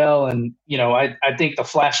really well. And I think the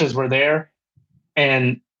flashes were there,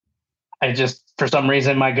 and I just, for some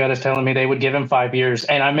reason, my gut is telling me they would give him 5 years.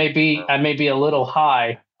 And I may be a little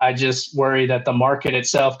high. I just worry that the market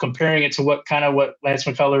itself, comparing it to what Lance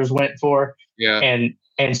McCullers went for,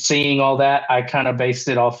 and seeing all that, I kind of based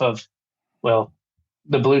it off of, well,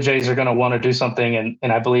 the Blue Jays are going to want to do something,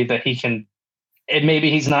 and I believe that he can. And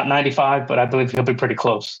maybe he's not 95, but I believe he'll be pretty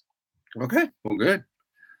close. Okay, well, good.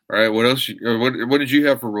 All right, what else? What did you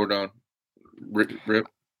have for Rodon? Rip?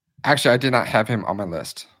 Actually, I did not have him on my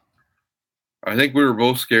list. I think we were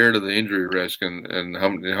both scared of the injury risk and how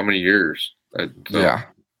many years. Yeah,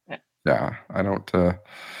 I don't.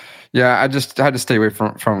 I just had to stay away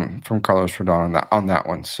from Carlos Rodon on that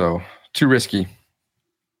one. So too risky.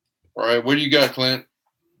 All right, what do you got, Clint?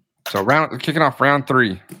 So kicking off round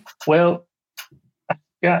 3. Well, I've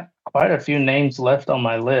got quite a few names left on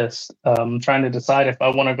my list. I'm trying to decide if I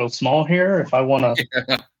want to go small here, if I want to.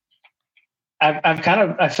 Yeah.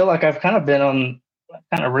 I feel like I've kind of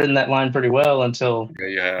ridden that line pretty well until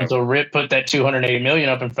Rip put that $280 million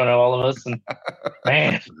up in front of all of us, and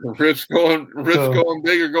man, Rip's going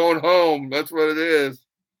big or going home. That's what it is.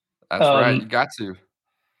 That's right. You got to.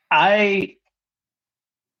 I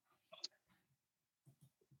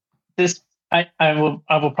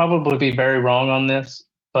will probably be very wrong on this,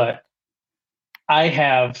 but I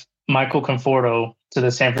have Michael Conforto to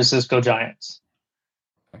the San Francisco Giants.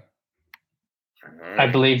 Right. I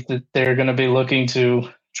believe that they're going to be looking to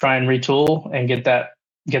try and retool and get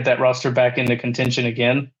that roster back into contention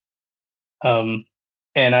again. And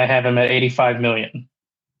I have him at $85 million.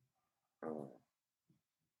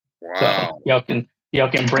 Wow! So y'all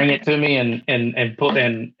can bring it to me and put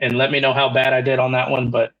and let me know how bad I did on that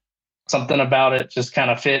one, but something about it just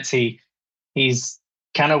kind of fits. He's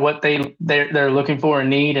kind of what they're looking for and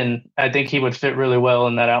need, and I think he would fit really well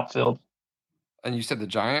in that outfield. And you said the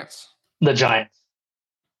Giants? The Giants.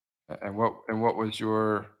 And what was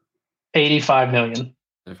your $85 million?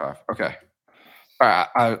 85. Okay. All right.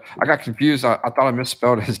 I got confused. I thought I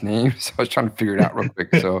misspelled his name, so I was trying to figure it out real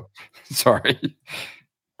quick. So sorry.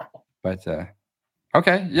 But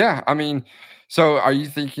okay, yeah. I mean, so are you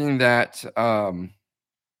thinking that?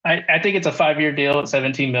 I think it's a 5-year deal at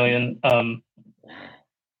 $17 million.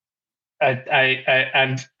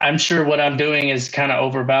 I'm sure what I'm doing is kind of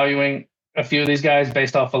overvaluing a few of these guys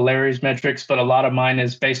based off of Larry's metrics, but a lot of mine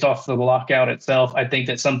is based off of the lockout itself. I think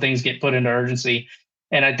that some things get put into urgency,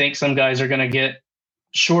 and I think some guys are going to get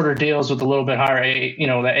shorter deals with a little bit higher, the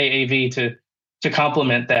AAV to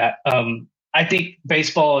complement that. I think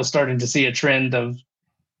baseball is starting to see a trend of,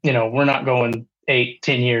 we're not going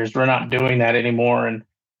 8-10 years. We're not doing that anymore. And,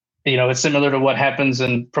 it's similar to what happens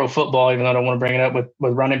in pro football, even though I don't want to bring it up with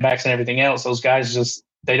running backs and everything else. Those guys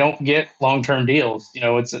they don't get long-term deals.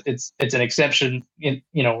 It's an exception,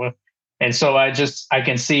 and so I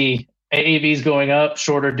can see AAVs going up,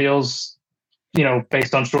 shorter deals,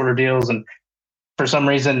 based on shorter deals. And for some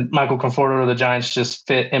reason, Michael Conforto of the Giants just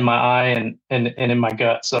fit in my eye and in my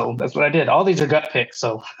gut. So that's what I did. All these are gut picks.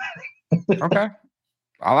 So okay,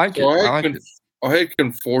 I like it. I had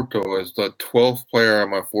Conforto as the 12th player on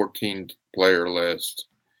my 14-player list.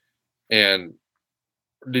 And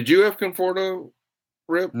did you have Conforto,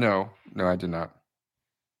 Rip? No, I did not.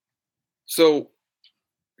 So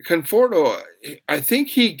Conforto, I think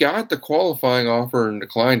he got the qualifying offer and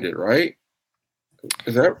declined it, right?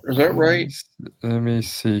 Is that right? Let me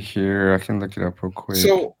see here. I can look it up real quick.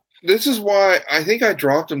 So this is why I think I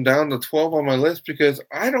dropped him down to 12 on my list, because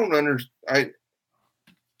I don't understand.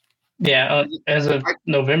 As of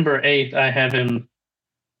November 8th, I have him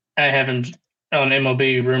on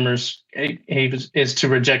MLB rumors. He is to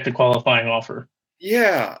reject the qualifying offer.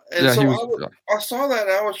 Yeah, and I saw that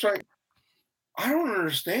and I was like, I don't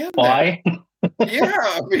understand why.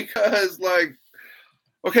 Yeah, because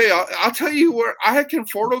okay, I'll tell you where I had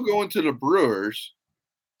Conforto going to the Brewers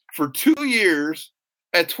for 2 years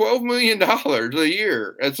at $12 million a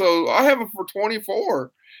year, and so I have him for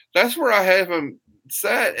 24. That's where I have him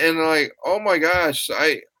set, and oh my gosh,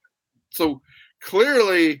 so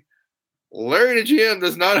clearly Larry the GM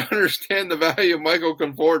does not understand the value of Michael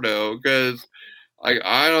Conforto, because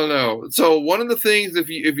I don't know. So one of the things, if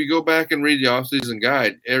you go back and read the offseason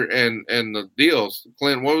guide and the deals,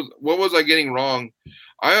 Clint, what was I getting wrong?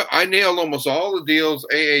 I nailed almost all the deals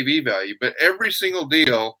AAV value, but every single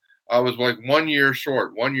deal I was 1 year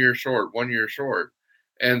short, 1 year short, 1 year short,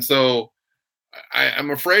 and so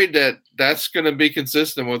I'm afraid that that's going to be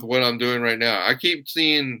consistent with what I'm doing right now. I keep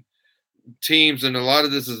seeing teams, and a lot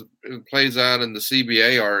of this plays out in the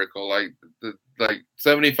CBA article. Like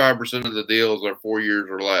 75% of the deals are 4 years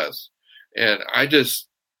or less, and I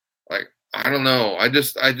don't know.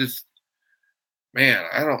 Man,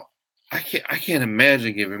 I can't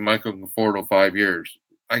imagine giving Michael Conforto 5 years.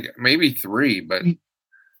 Maybe 3, but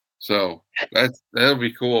so that'll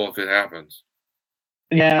be cool if it happens.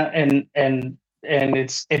 Yeah, and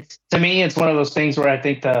it's to me, it's one of those things where I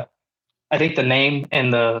think the name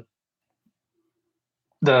and the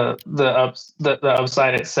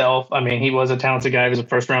upside itself. I mean, he was a talented guy. He was a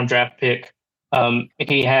first round draft pick.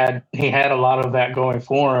 He had a lot of that going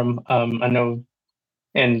for him. I know,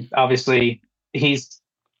 and obviously he's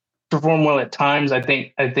performed well at times. I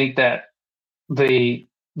think that the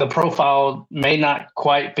profile may not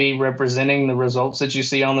quite be representing the results that you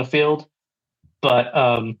see on the field, but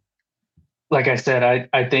like I said,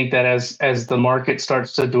 I think that as the market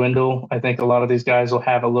starts to dwindle, I think a lot of these guys will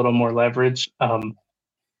have a little more leverage.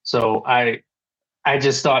 So I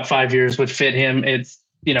just thought 5 years would fit him. It's,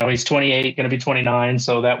 he's 28, going to be 29,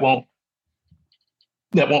 so that won't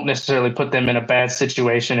necessarily put them in a bad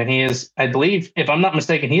situation. And he is, I believe, if I'm not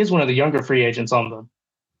mistaken, he is one of the younger free agents on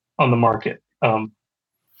the market.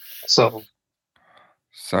 So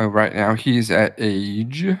right now he's at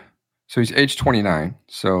age 29.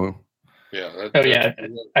 So yeah.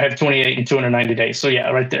 I have 28 and 290 days. So yeah,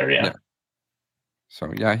 right there. Yeah.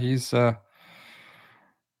 So yeah, he's I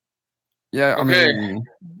Okay. mean,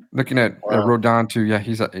 looking at Rodon too. Yeah,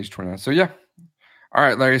 he's at age 29. So yeah. All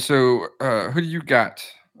right, Larry. So who do you got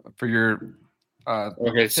for your?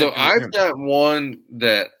 Okay, so I've got one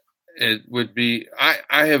that it would be.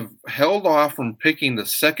 I have held off from picking the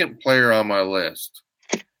second player on my list.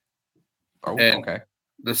 Oh, and okay.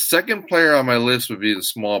 The second player on my list would be the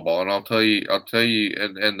small ball, and I'll tell you,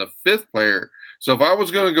 and the fifth player. So if I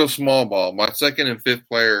was going to go small ball, my second and fifth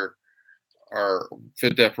player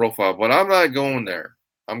fit that profile, but I'm not going there.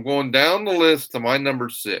 I'm going down the list to my number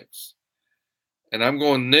 6, and I'm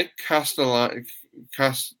going Nick Castellanos.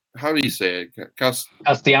 How do you say it?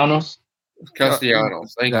 Castellanos.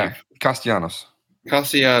 Castellanos. Thank you. Castellanos,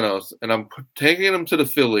 and I'm taking him to the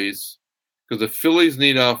Phillies because the Phillies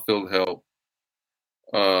need outfield help.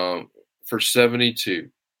 For 72.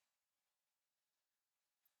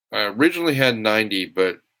 I originally had 90,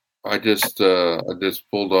 but I just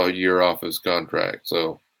pulled a year off his contract,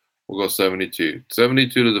 so we'll go 72.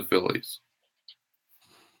 72 to the Phillies.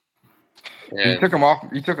 And you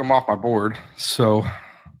took him off my board. So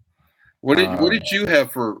what did you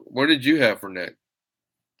have for Nick?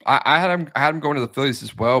 I had him going to the Phillies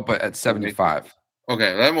as well, but at 75.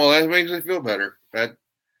 Okay, that makes me feel better.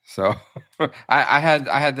 So I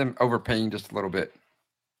had them overpaying just a little bit.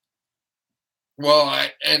 Well,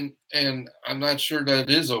 and I'm not sure that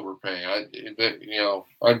is overpaying.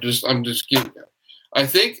 I'm just kidding. I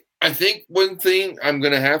think one thing I'm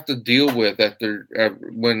going to have to deal with after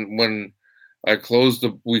when we close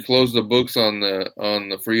the books on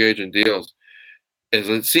the free agent deals is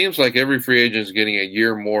it seems like every free agent is getting a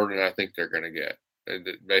year more than I think they're going to get.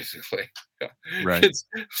 Basically, right.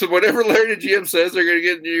 So whatever Larry the GM says they're going to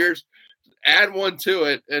get in years, add one to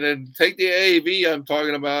it, and then take the AAV I'm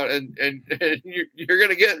talking about, and you're going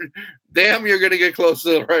to get. Damn, you're going to get close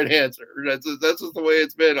to the right answer. That's just the way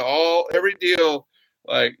it's been. Every deal,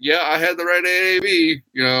 like I had the right AAV,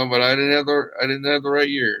 but I didn't have the right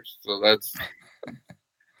years. So that's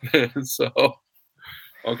so.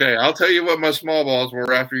 Okay, I'll tell you what my small balls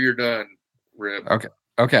were after you're done, Rip.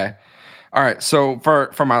 Okay. All right, so for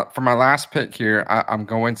my last pick here, I'm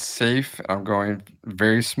going safe. I'm going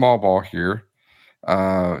very small ball here.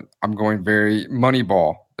 I'm going very money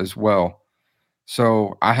ball as well.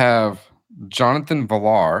 So I have Jonathan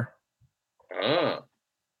Villar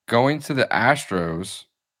going to the Astros.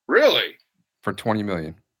 Really? For $20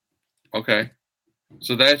 million. Okay,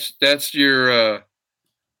 so that's your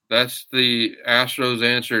that's the Astros'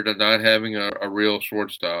 answer to not having a real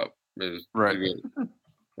shortstop. Is right.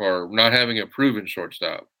 Or not having a proven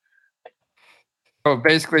shortstop. So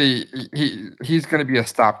basically, he's going to be a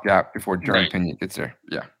stopgap before Jeremy Pena gets there.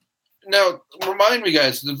 Yeah. Now, remind me,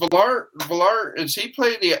 guys, Villar has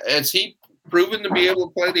he proven to be able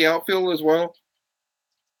to play the outfield as well?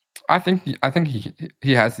 I think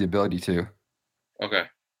he has the ability to. Okay.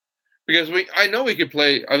 Because I know he could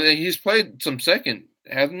play. I mean, he's played some second,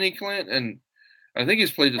 hasn't he, Clint? And I think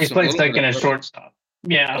he's played. He's played second and shortstop.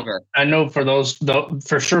 Yeah, okay. I know for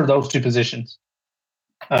sure those two positions.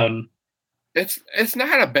 It's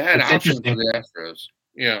not a bad option for the Astros.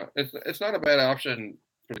 Yeah, it's not a bad option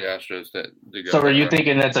for the Astros to go. So are you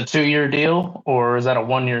thinking that's a 2-year deal, or is that a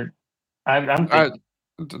 1-year? I'm thinking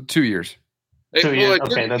 2 years. 2 years.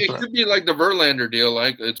 Okay, that's it right. could be like the Verlander deal,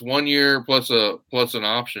 like it's 1 year plus an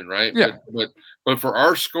option, right? Yeah. But for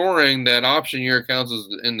our scoring, that option year counts as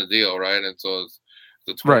in the deal, right? And so it's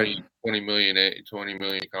the 20 million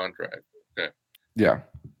contract. Okay. Yeah.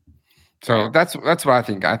 So that's what I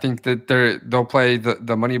think. I think that they'll play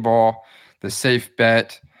the money ball, the safe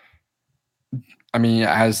bet. I mean,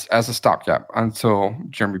 as a stopgap until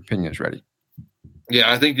Jeremy Pena is ready. Yeah,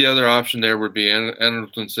 I think the other option there would be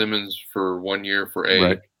Andrelton Simmons for 1 year for $8.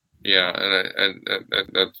 Right. Yeah, and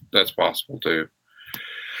that's possible too.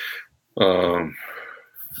 And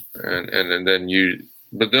then you,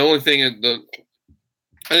 but the only thing is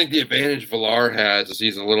I think the advantage Villar has is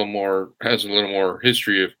has a little more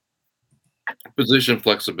history of position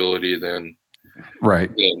flexibility than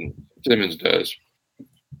Simmons does.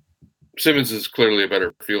 Simmons is clearly a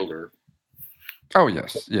better fielder. Oh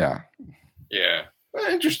yes, yeah. Yeah.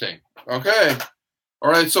 Interesting. Okay. All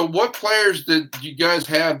right. So, what players did you guys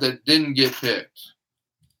have that didn't get picked?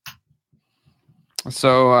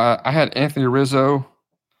 So I had Anthony Rizzo.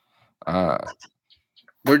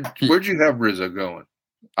 Where'd you have Rizzo going?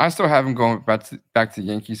 I still have him going back to the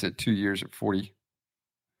Yankees at 2 years at 40.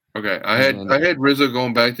 Okay, I had Rizzo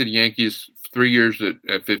going back to the Yankees 3 years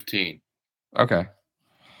at 15. Okay.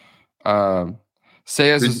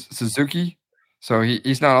 Seiya Suzuki. So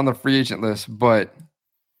he's not on the free agent list, but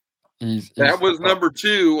that was number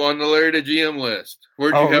 2 on the Larry the GM list.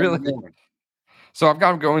 Where'd you have him going? So I've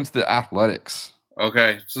got him going to the Athletics.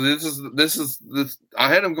 Okay, so this is.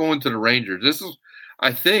 I had him going to the Rangers.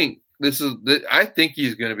 I think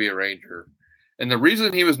he's going to be a Ranger, and the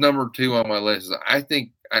reason he was number 2 on my list is I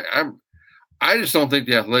just don't think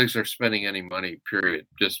the Athletics are spending any money. Period.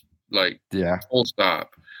 Just full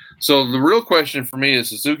stop. So the real question for me is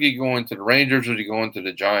Suzuki going to the Rangers or is he going to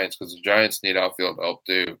the Giants? Because the Giants need outfield help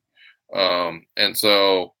too. And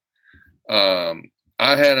so I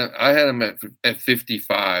had him at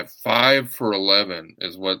 55. 5 for 11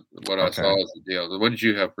 is what I saw as the deal. What did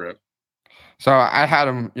you have, Rip? So I had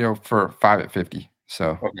him, for 5 at 50.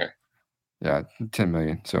 So okay, yeah, 10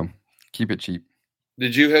 million. So keep it cheap.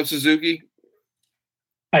 Did you have Suzuki?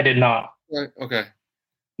 I did not. Okay.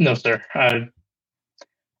 No, sir.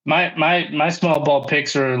 My small ball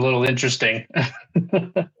picks are a little interesting.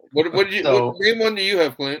 What name one do you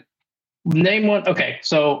have, Clint? Name one. Okay,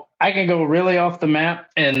 so I can go really off the map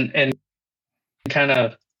and kind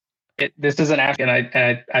of. This isn't after,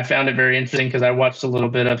 and I found it very interesting because I watched a little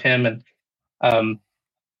bit of him and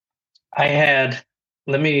I had.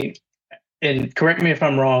 And correct me if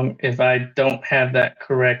I'm wrong if I don't have that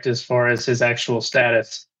correct as far as his actual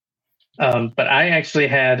status. But I actually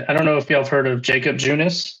had, I don't know if y'all have heard of Jacob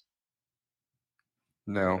Junis.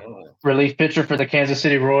 No. Relief pitcher for the Kansas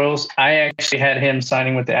City Royals. I actually had him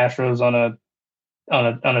signing with the Astros on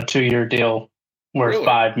a 2-year deal worth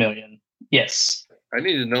 $5 million. Yes. I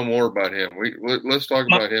need to know more about him. Let's talk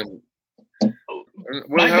about him.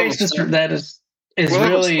 My basis for that is we'll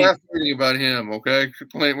really have a staff meeting about him, okay?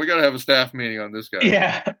 Clint, we got to have a staff meeting on this guy.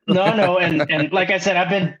 Yeah, no, and like I said,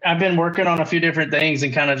 I've been working on a few different things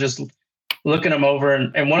and kind of just looking them over.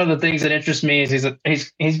 And one of the things that interests me is he's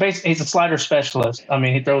a slider specialist. I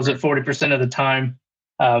mean, he throws it 40% of the time.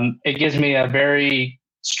 It gives me a very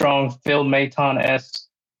strong Phil Maton-esque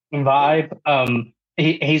vibe.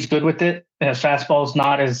 He's good with it. His fastball is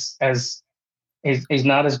not he's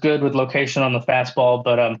not as good with location on the fastball,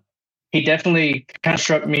 but he definitely kind of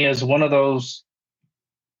struck me as one of those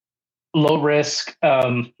low risk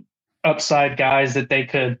upside guys that they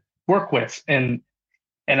could work with. And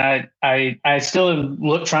I still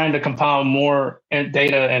am trying to compile more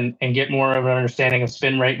data and get more of an understanding of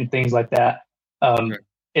spin rate and things like that.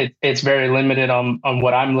 It's very limited on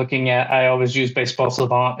what I'm looking at. I always use Baseball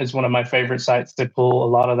Savant as one of my favorite sites to pull a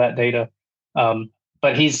lot of that data.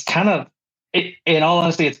 But he's kind of, in all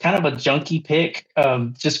honesty, it's kind of a junky pick,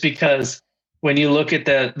 just because when you look at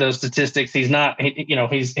those statistics, he's not,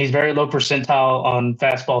 he's very low percentile on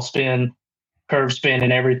fastball spin, curve spin,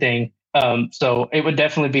 and everything. So it would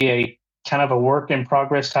definitely be a kind of a work in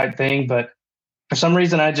progress type thing. But for some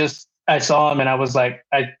reason, I saw him and I was like,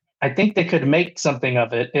 I think they could make something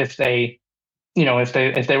of it if they were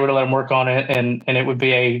to let him work on it, and it would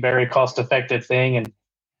be a very cost effective thing. And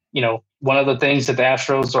one of the things that the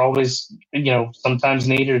Astros are always, sometimes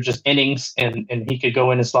need are just innings, and he could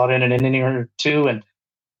go in and slot in an inning or two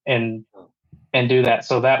and do that.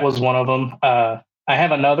 So that was one of them. I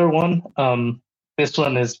have another one. This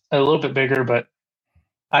one is a little bit bigger, but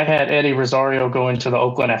I had Eddie Rosario going to the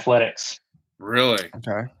Oakland Athletics. Really?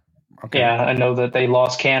 Okay. Okay. Yeah, I know that they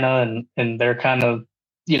lost Canna and they're kind of,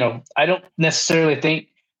 I don't necessarily think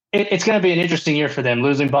it's going to be an interesting year for them,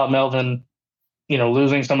 losing Bob Melvin,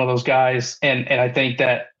 losing some of those guys. And I think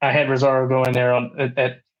that I had Rosario going there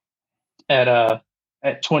at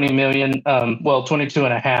 20 million, 22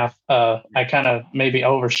 and a half. I kind of maybe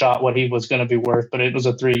overshot what he was going to be worth, but it was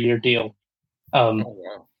a 3-year deal.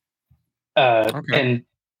 wow. Okay. And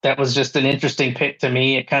that was just an interesting pick to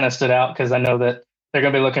me. It kind of stood out because I know that they're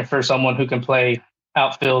going to be looking for someone who can play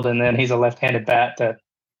outfield, and then he's a left-handed bat. That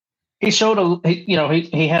he showed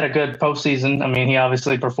he had a good postseason. I mean, he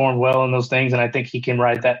obviously performed well in those things, and I think he can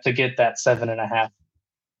ride that to get that 7.5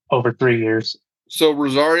 over 3 years. So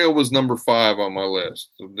Rosario was number 5 on my list.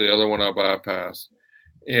 The other one I bypassed,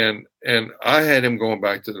 and I had him going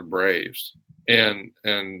back to the Braves, and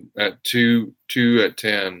at 2 at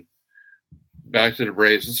 10. Back to the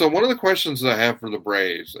Braves. And so one of the questions that I have for the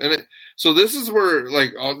Braves, so this is where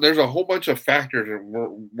there's a whole bunch of factors that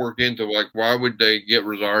work into why would they get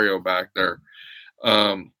Rosario back there?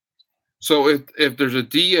 So if there's a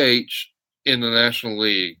DH in the National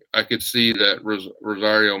League, I could see that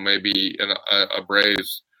Rosario may be a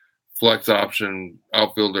Braves flex option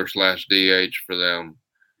outfielder / DH for them.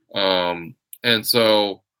 And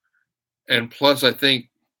plus I think.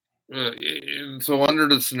 So under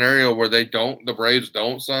the scenario where the Braves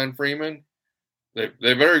don't sign Freeman, they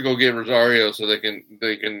better go get Rosario so they can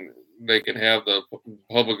have the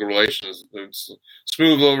public relations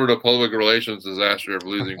smooth over the public relations disaster of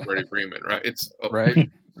losing Freddie Freeman, right? It's right.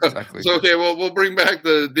 Exactly. So okay, well we'll bring back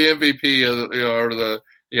the MVP or the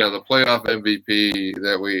playoff MVP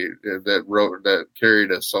that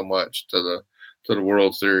carried us so much to the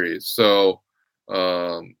World Series. So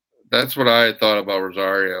that's what I thought about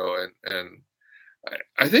Rosario, and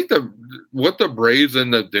I think what the Braves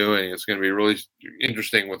end up doing is going to be really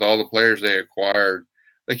interesting with all the players they acquired.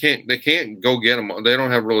 They can't go get them. They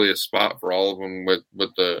don't have really a spot for all of them with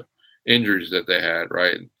the injuries that they had,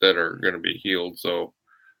 right? That are going to be healed. So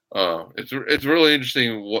it's really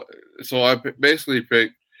interesting. So I basically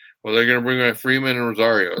picked. Well, they're going to bring back Freeman and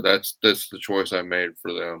Rosario. That's the choice I made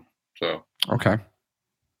for them. So okay.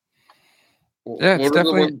 Yeah, it's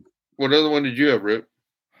definitely. What other one did you have, Rip?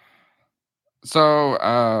 So,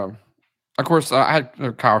 of course, I had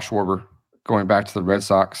Kyle Schwarber going back to the Red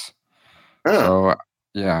Sox. Huh. So,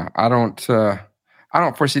 yeah, I don't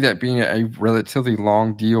foresee that being a relatively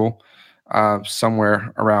long deal.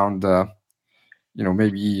 Somewhere around,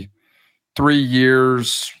 maybe 3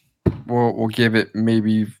 years. We'll give it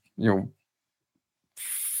maybe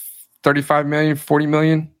 35 million, 40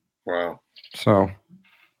 million. Wow. So,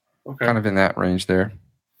 okay, kind of in that range there.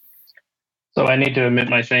 So I need to admit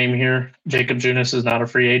my shame here. Jacob Junis is not a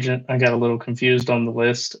free agent. I got a little confused on the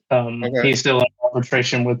list. Okay. He's still in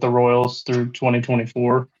arbitration with the Royals through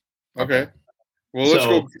 2024. Okay. Well, let's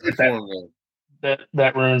go for him then.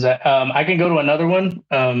 That ruins that. I can go to another one.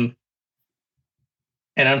 And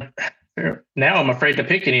I'm afraid to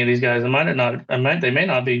pick any of these guys. They may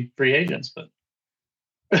not be free agents, but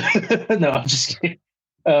no, I'm just kidding.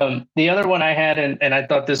 The other one I had, and I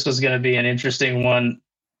thought this was going to be an interesting one,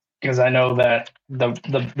 because I know that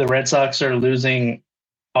the Red Sox are losing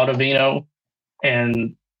Ottavino,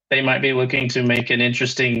 and they might be looking to make an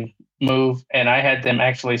interesting move. And I had them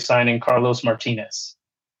actually signing Carlos Martinez.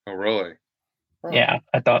 Oh, really? Oh. Yeah,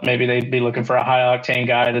 I thought maybe they'd be looking for a high octane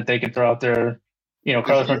guy that they could throw out there.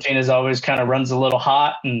 Carlos Martinez always kind of runs a little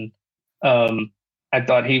hot, and I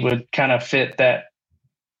thought he would kind of fit that.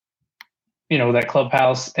 That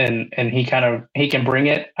clubhouse, and he can bring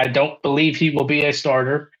it. I don't believe he will be a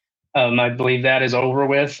starter. I believe that is over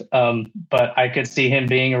with. But I could see him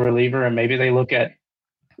being a reliever, and maybe they look at,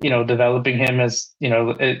 developing him as,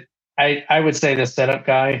 I would say the setup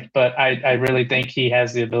guy, but I really think he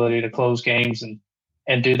has the ability to close games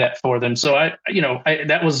and do that for them. So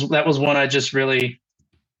that was one I just really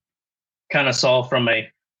kind of saw from a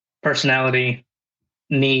personality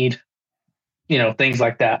need, things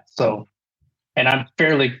like that. So, and I'm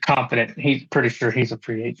fairly confident he's pretty sure he's a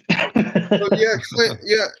free agent. Yeah, Clint,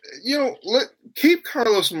 yeah. Keep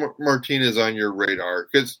Carlos Martinez on your radar,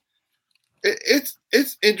 because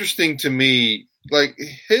it's interesting to me. Like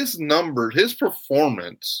his numbers, his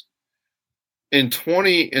performance in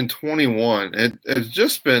 20 and 21, it has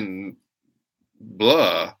just been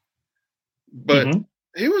blah. But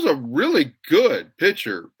he was a really good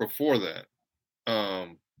pitcher before that.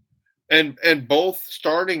 And both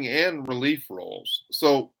starting and relief roles.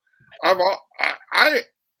 So I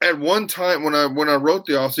at one time when I wrote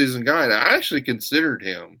the offseason guide, I actually considered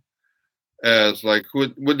him as like,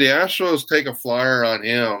 would the Astros take a flyer on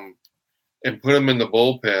him and put him in the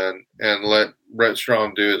bullpen and Brett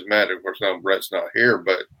Strom do his magic. Of course, now Brett's not here,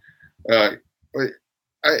 but I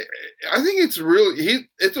think it's really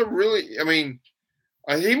I mean,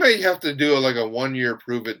 he may have to do like a 1 year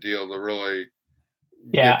prove it deal to really.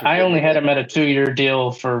 Yeah, I only had him at a 2-year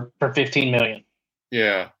deal for $15 million.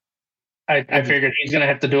 Yeah, I figured he's going to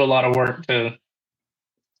have to do a lot of work to,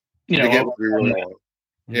 get what we really want.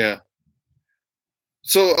 Yeah.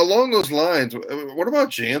 So along those lines, what about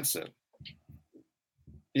Jansen?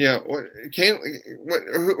 Yeah,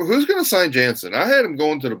 who's going to sign Jansen? I had him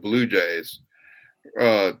going to the Blue Jays,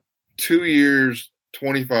 2 years,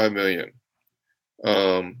 $25 million.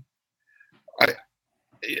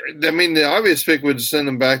 I mean, the obvious pick would send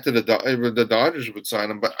him back to the Dodgers would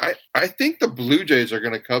sign him, but I think the Blue Jays are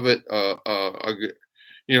going to covet a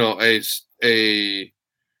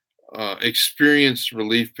experienced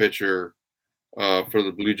relief pitcher for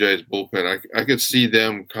the Blue Jays bullpen. I could see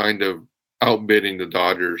them kind of outbidding the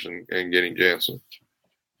Dodgers and getting Jansen.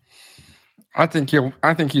 I think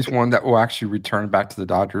he's one that will actually return back to the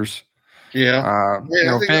Dodgers. Yeah, I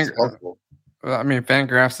think that's possible. I mean,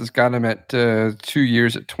 Fangraphs has got him at 2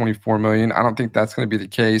 years at $24 million. I don't think that's going to be the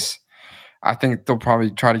case. I think they'll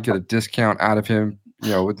probably try to get a discount out of him.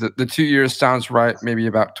 The 2 years sounds right, maybe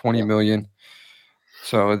about $20 million.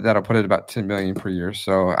 So that'll put it about $10 million per year.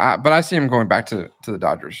 So, but I see him going back to the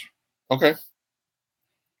Dodgers. Okay.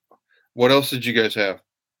 What else did you guys have?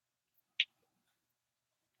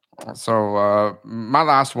 So my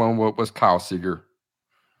last one was Kyle Seager.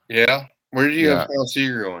 Yeah, where did you have Kyle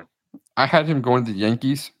Seager going? I had him going to the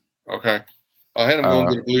Yankees. Okay. I had him going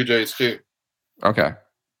to the Blue Jays too. Okay.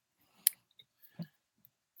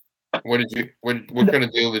 What kind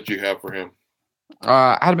of deal did you have for him?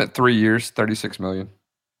 I had him at 3 years, $36 million.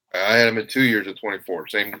 I had him at 2 years at 24.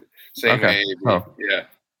 Same okay. Yeah.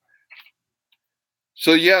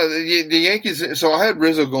 So yeah, the Yankees. So I had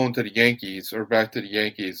Rizzo going to the Yankees or back to the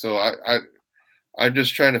Yankees. So I'm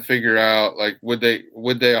just trying to figure out, like, would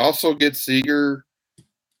they also get Seager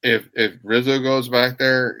if Rizzo goes back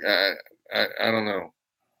there? I don't know.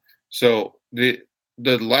 So the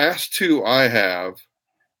last two I have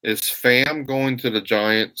is Pham going to the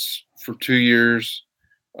Giants for 2 years,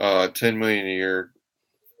 $10 million a year,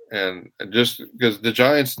 and just because the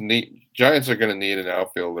Giants are going to need an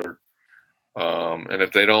outfielder, and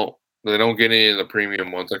if they don't get any of the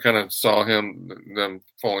premium ones, I kind of saw them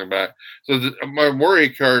falling back. So my worry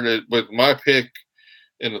card with my pick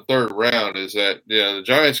in the third round is that the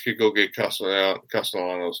Giants could go get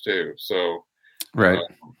Castellanos too. So right,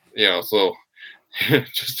 so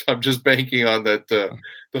I'm just banking on that.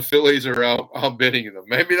 The Phillies are outbidding them.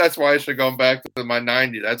 Maybe that's why I should have gone back to my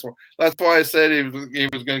 90. That's why I said he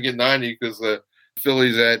was going to get 90, because the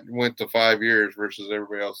Phillies went to 5 years versus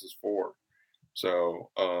everybody else's 4. So,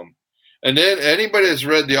 and then anybody that's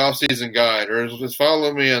read the offseason guide or just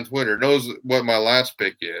follow me on Twitter knows what my last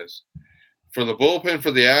pick is. For the bullpen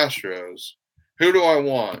for the Astros, who do I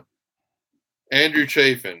want? Andrew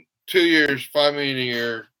Chafin, 2 years, $5 million a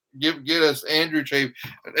year. Get us Andrew Chafin.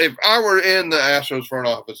 If I were in the Astros front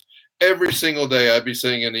office, every single day I'd be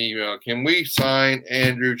sending an email. Can we sign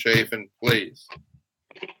Andrew Chafin, please?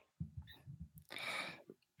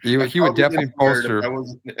 He would definitely bolster. I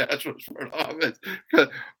was in the Astros front office.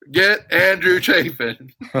 Get Andrew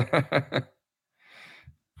Chafin.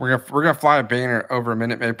 We're gonna fly a banner over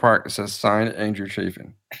Minute Maid Park that says "Sign Andrew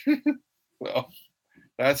Chafin." Well,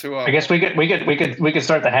 that's who I guess we could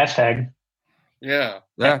start the hashtag. Yeah.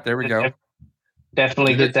 There we go.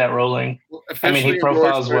 Definitely get that rolling. I mean, he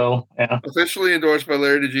profiles well. Yeah. Officially endorsed by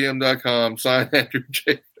LarryTheGM.com. Sign Andrew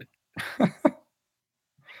Chafin.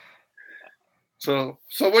 So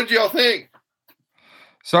what did y'all think?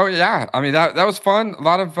 So yeah, I mean that was fun. A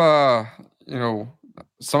lot of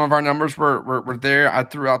some of our numbers were there. I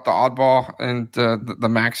threw out the oddball and the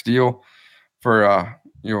max deal for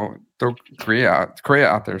throw Korea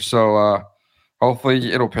out there. So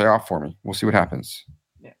hopefully it'll pay off for me. We'll see what happens.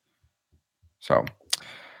 Yeah. So,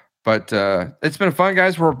 but it's been fun,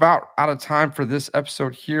 guys. We're about out of time for this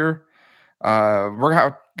episode here.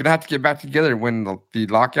 We're gonna have to get back together when the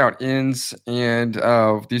lockout ends and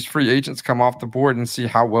these free agents come off the board and see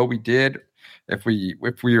how well we did. If we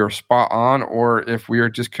are spot on or if we are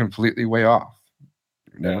just completely way off.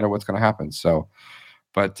 You never know what's going to happen. So,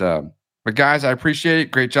 but guys, I appreciate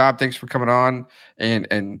it. Great job. Thanks for coming on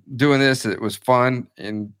and doing this. It was fun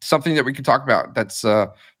and something that we can talk about that's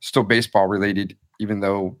still baseball related, even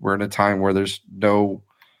though we're in a time where there's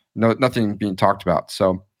nothing being talked about.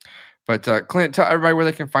 So, but Clint, tell everybody where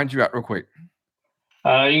they can find you at real quick.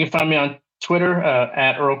 You can find me on Twitter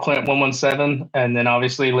at EarlClint117, and then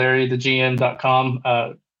obviously LarryTheGM.com.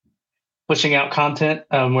 pushing out content.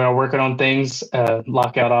 We are working on things.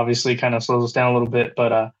 Lockout obviously kind of slows us down a little bit,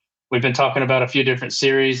 but we've been talking about a few different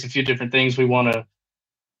series, a few different things we want to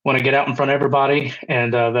get out in front of everybody,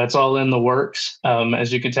 and that's all in the works.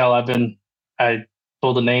 As you can tell, I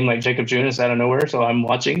pulled a name like Jacob Junis out of nowhere, so I'm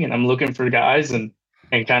watching and I'm looking for guys and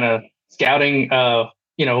kind of scouting,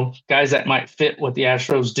 guys that might fit what the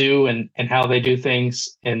Astros do and how they do things.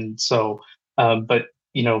 And so, but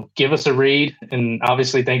give us a read, and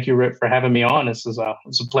obviously thank you, Rip, for having me on. It's a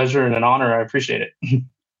pleasure and an honor. I appreciate it.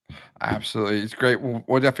 Absolutely. It's great.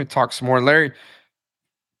 We'll definitely talk some more. Larry,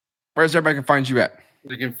 where's everybody can find you at?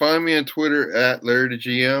 You can find me on Twitter at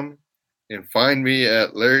LarryTheGM, and find me at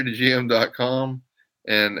LarryTheGM.com.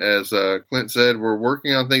 And as Clint said, we're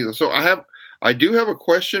working on things. So I do have a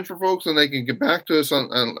question for folks, and they can get back to us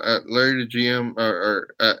on at LarryTheGM or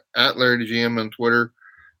at LarryTheGM on Twitter.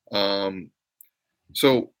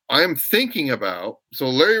 So I'm thinking about,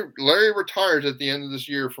 Larry retires at the end of this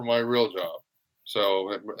year from my real job.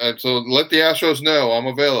 So let the Astros know I'm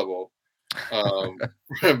available.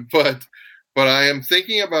 But I am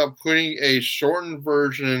thinking about putting a shortened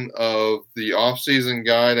version of the off-season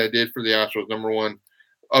guide I did for the Astros, number one,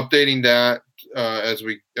 updating that as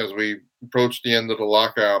we approach the end of the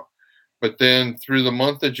lockout. But then through the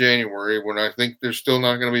month of January, when I think there's still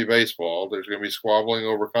not going to be baseball, there's going to be squabbling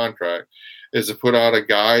over contract, is to put out a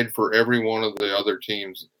guide for every one of the other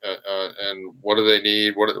teams and what do they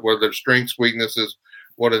need, what are their strengths, weaknesses,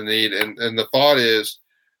 what do they need. And the thought is,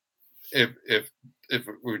 if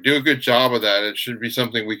we do a good job of that, it should be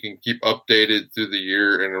something we can keep updated through the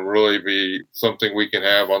year, and it'll really be something we can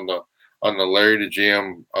have on the Larry the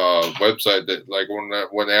GM website. That like when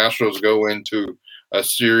the Astros go into a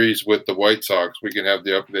series with the White Sox, we can have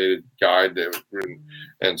the updated guide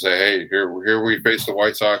and say, hey, here we face the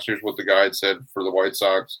White Sox. Here's what the guide said for the White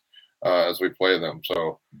Sox as we play them.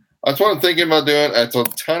 So that's what I'm thinking about doing. It's a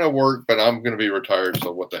ton of work, but I'm going to be retired,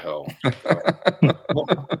 so what the hell.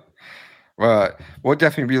 Well, we'll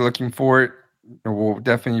definitely be looking for it. We'll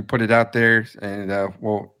definitely put it out there, and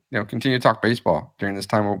we'll continue to talk baseball during this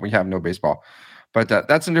time when we have no baseball. But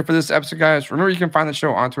that's it for this episode, guys. Remember, you can find the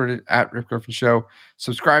show on Twitter at Rip Griffin Show.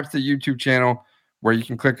 Subscribe to the YouTube channel where you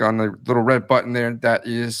can click on the little red button there that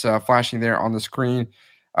is flashing there on the screen.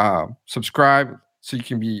 Subscribe so you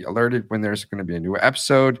can be alerted when there's going to be a new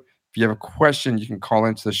episode. If you have a question, you can call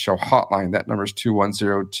into the show hotline. That number is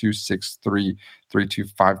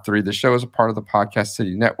 210-263-3253. The show is a part of the Podcast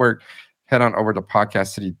City Network. Head on over to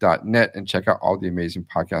podcastcity.net and check out all the amazing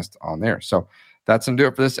podcasts on there. So that's going to do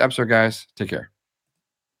it for this episode, guys. Take care.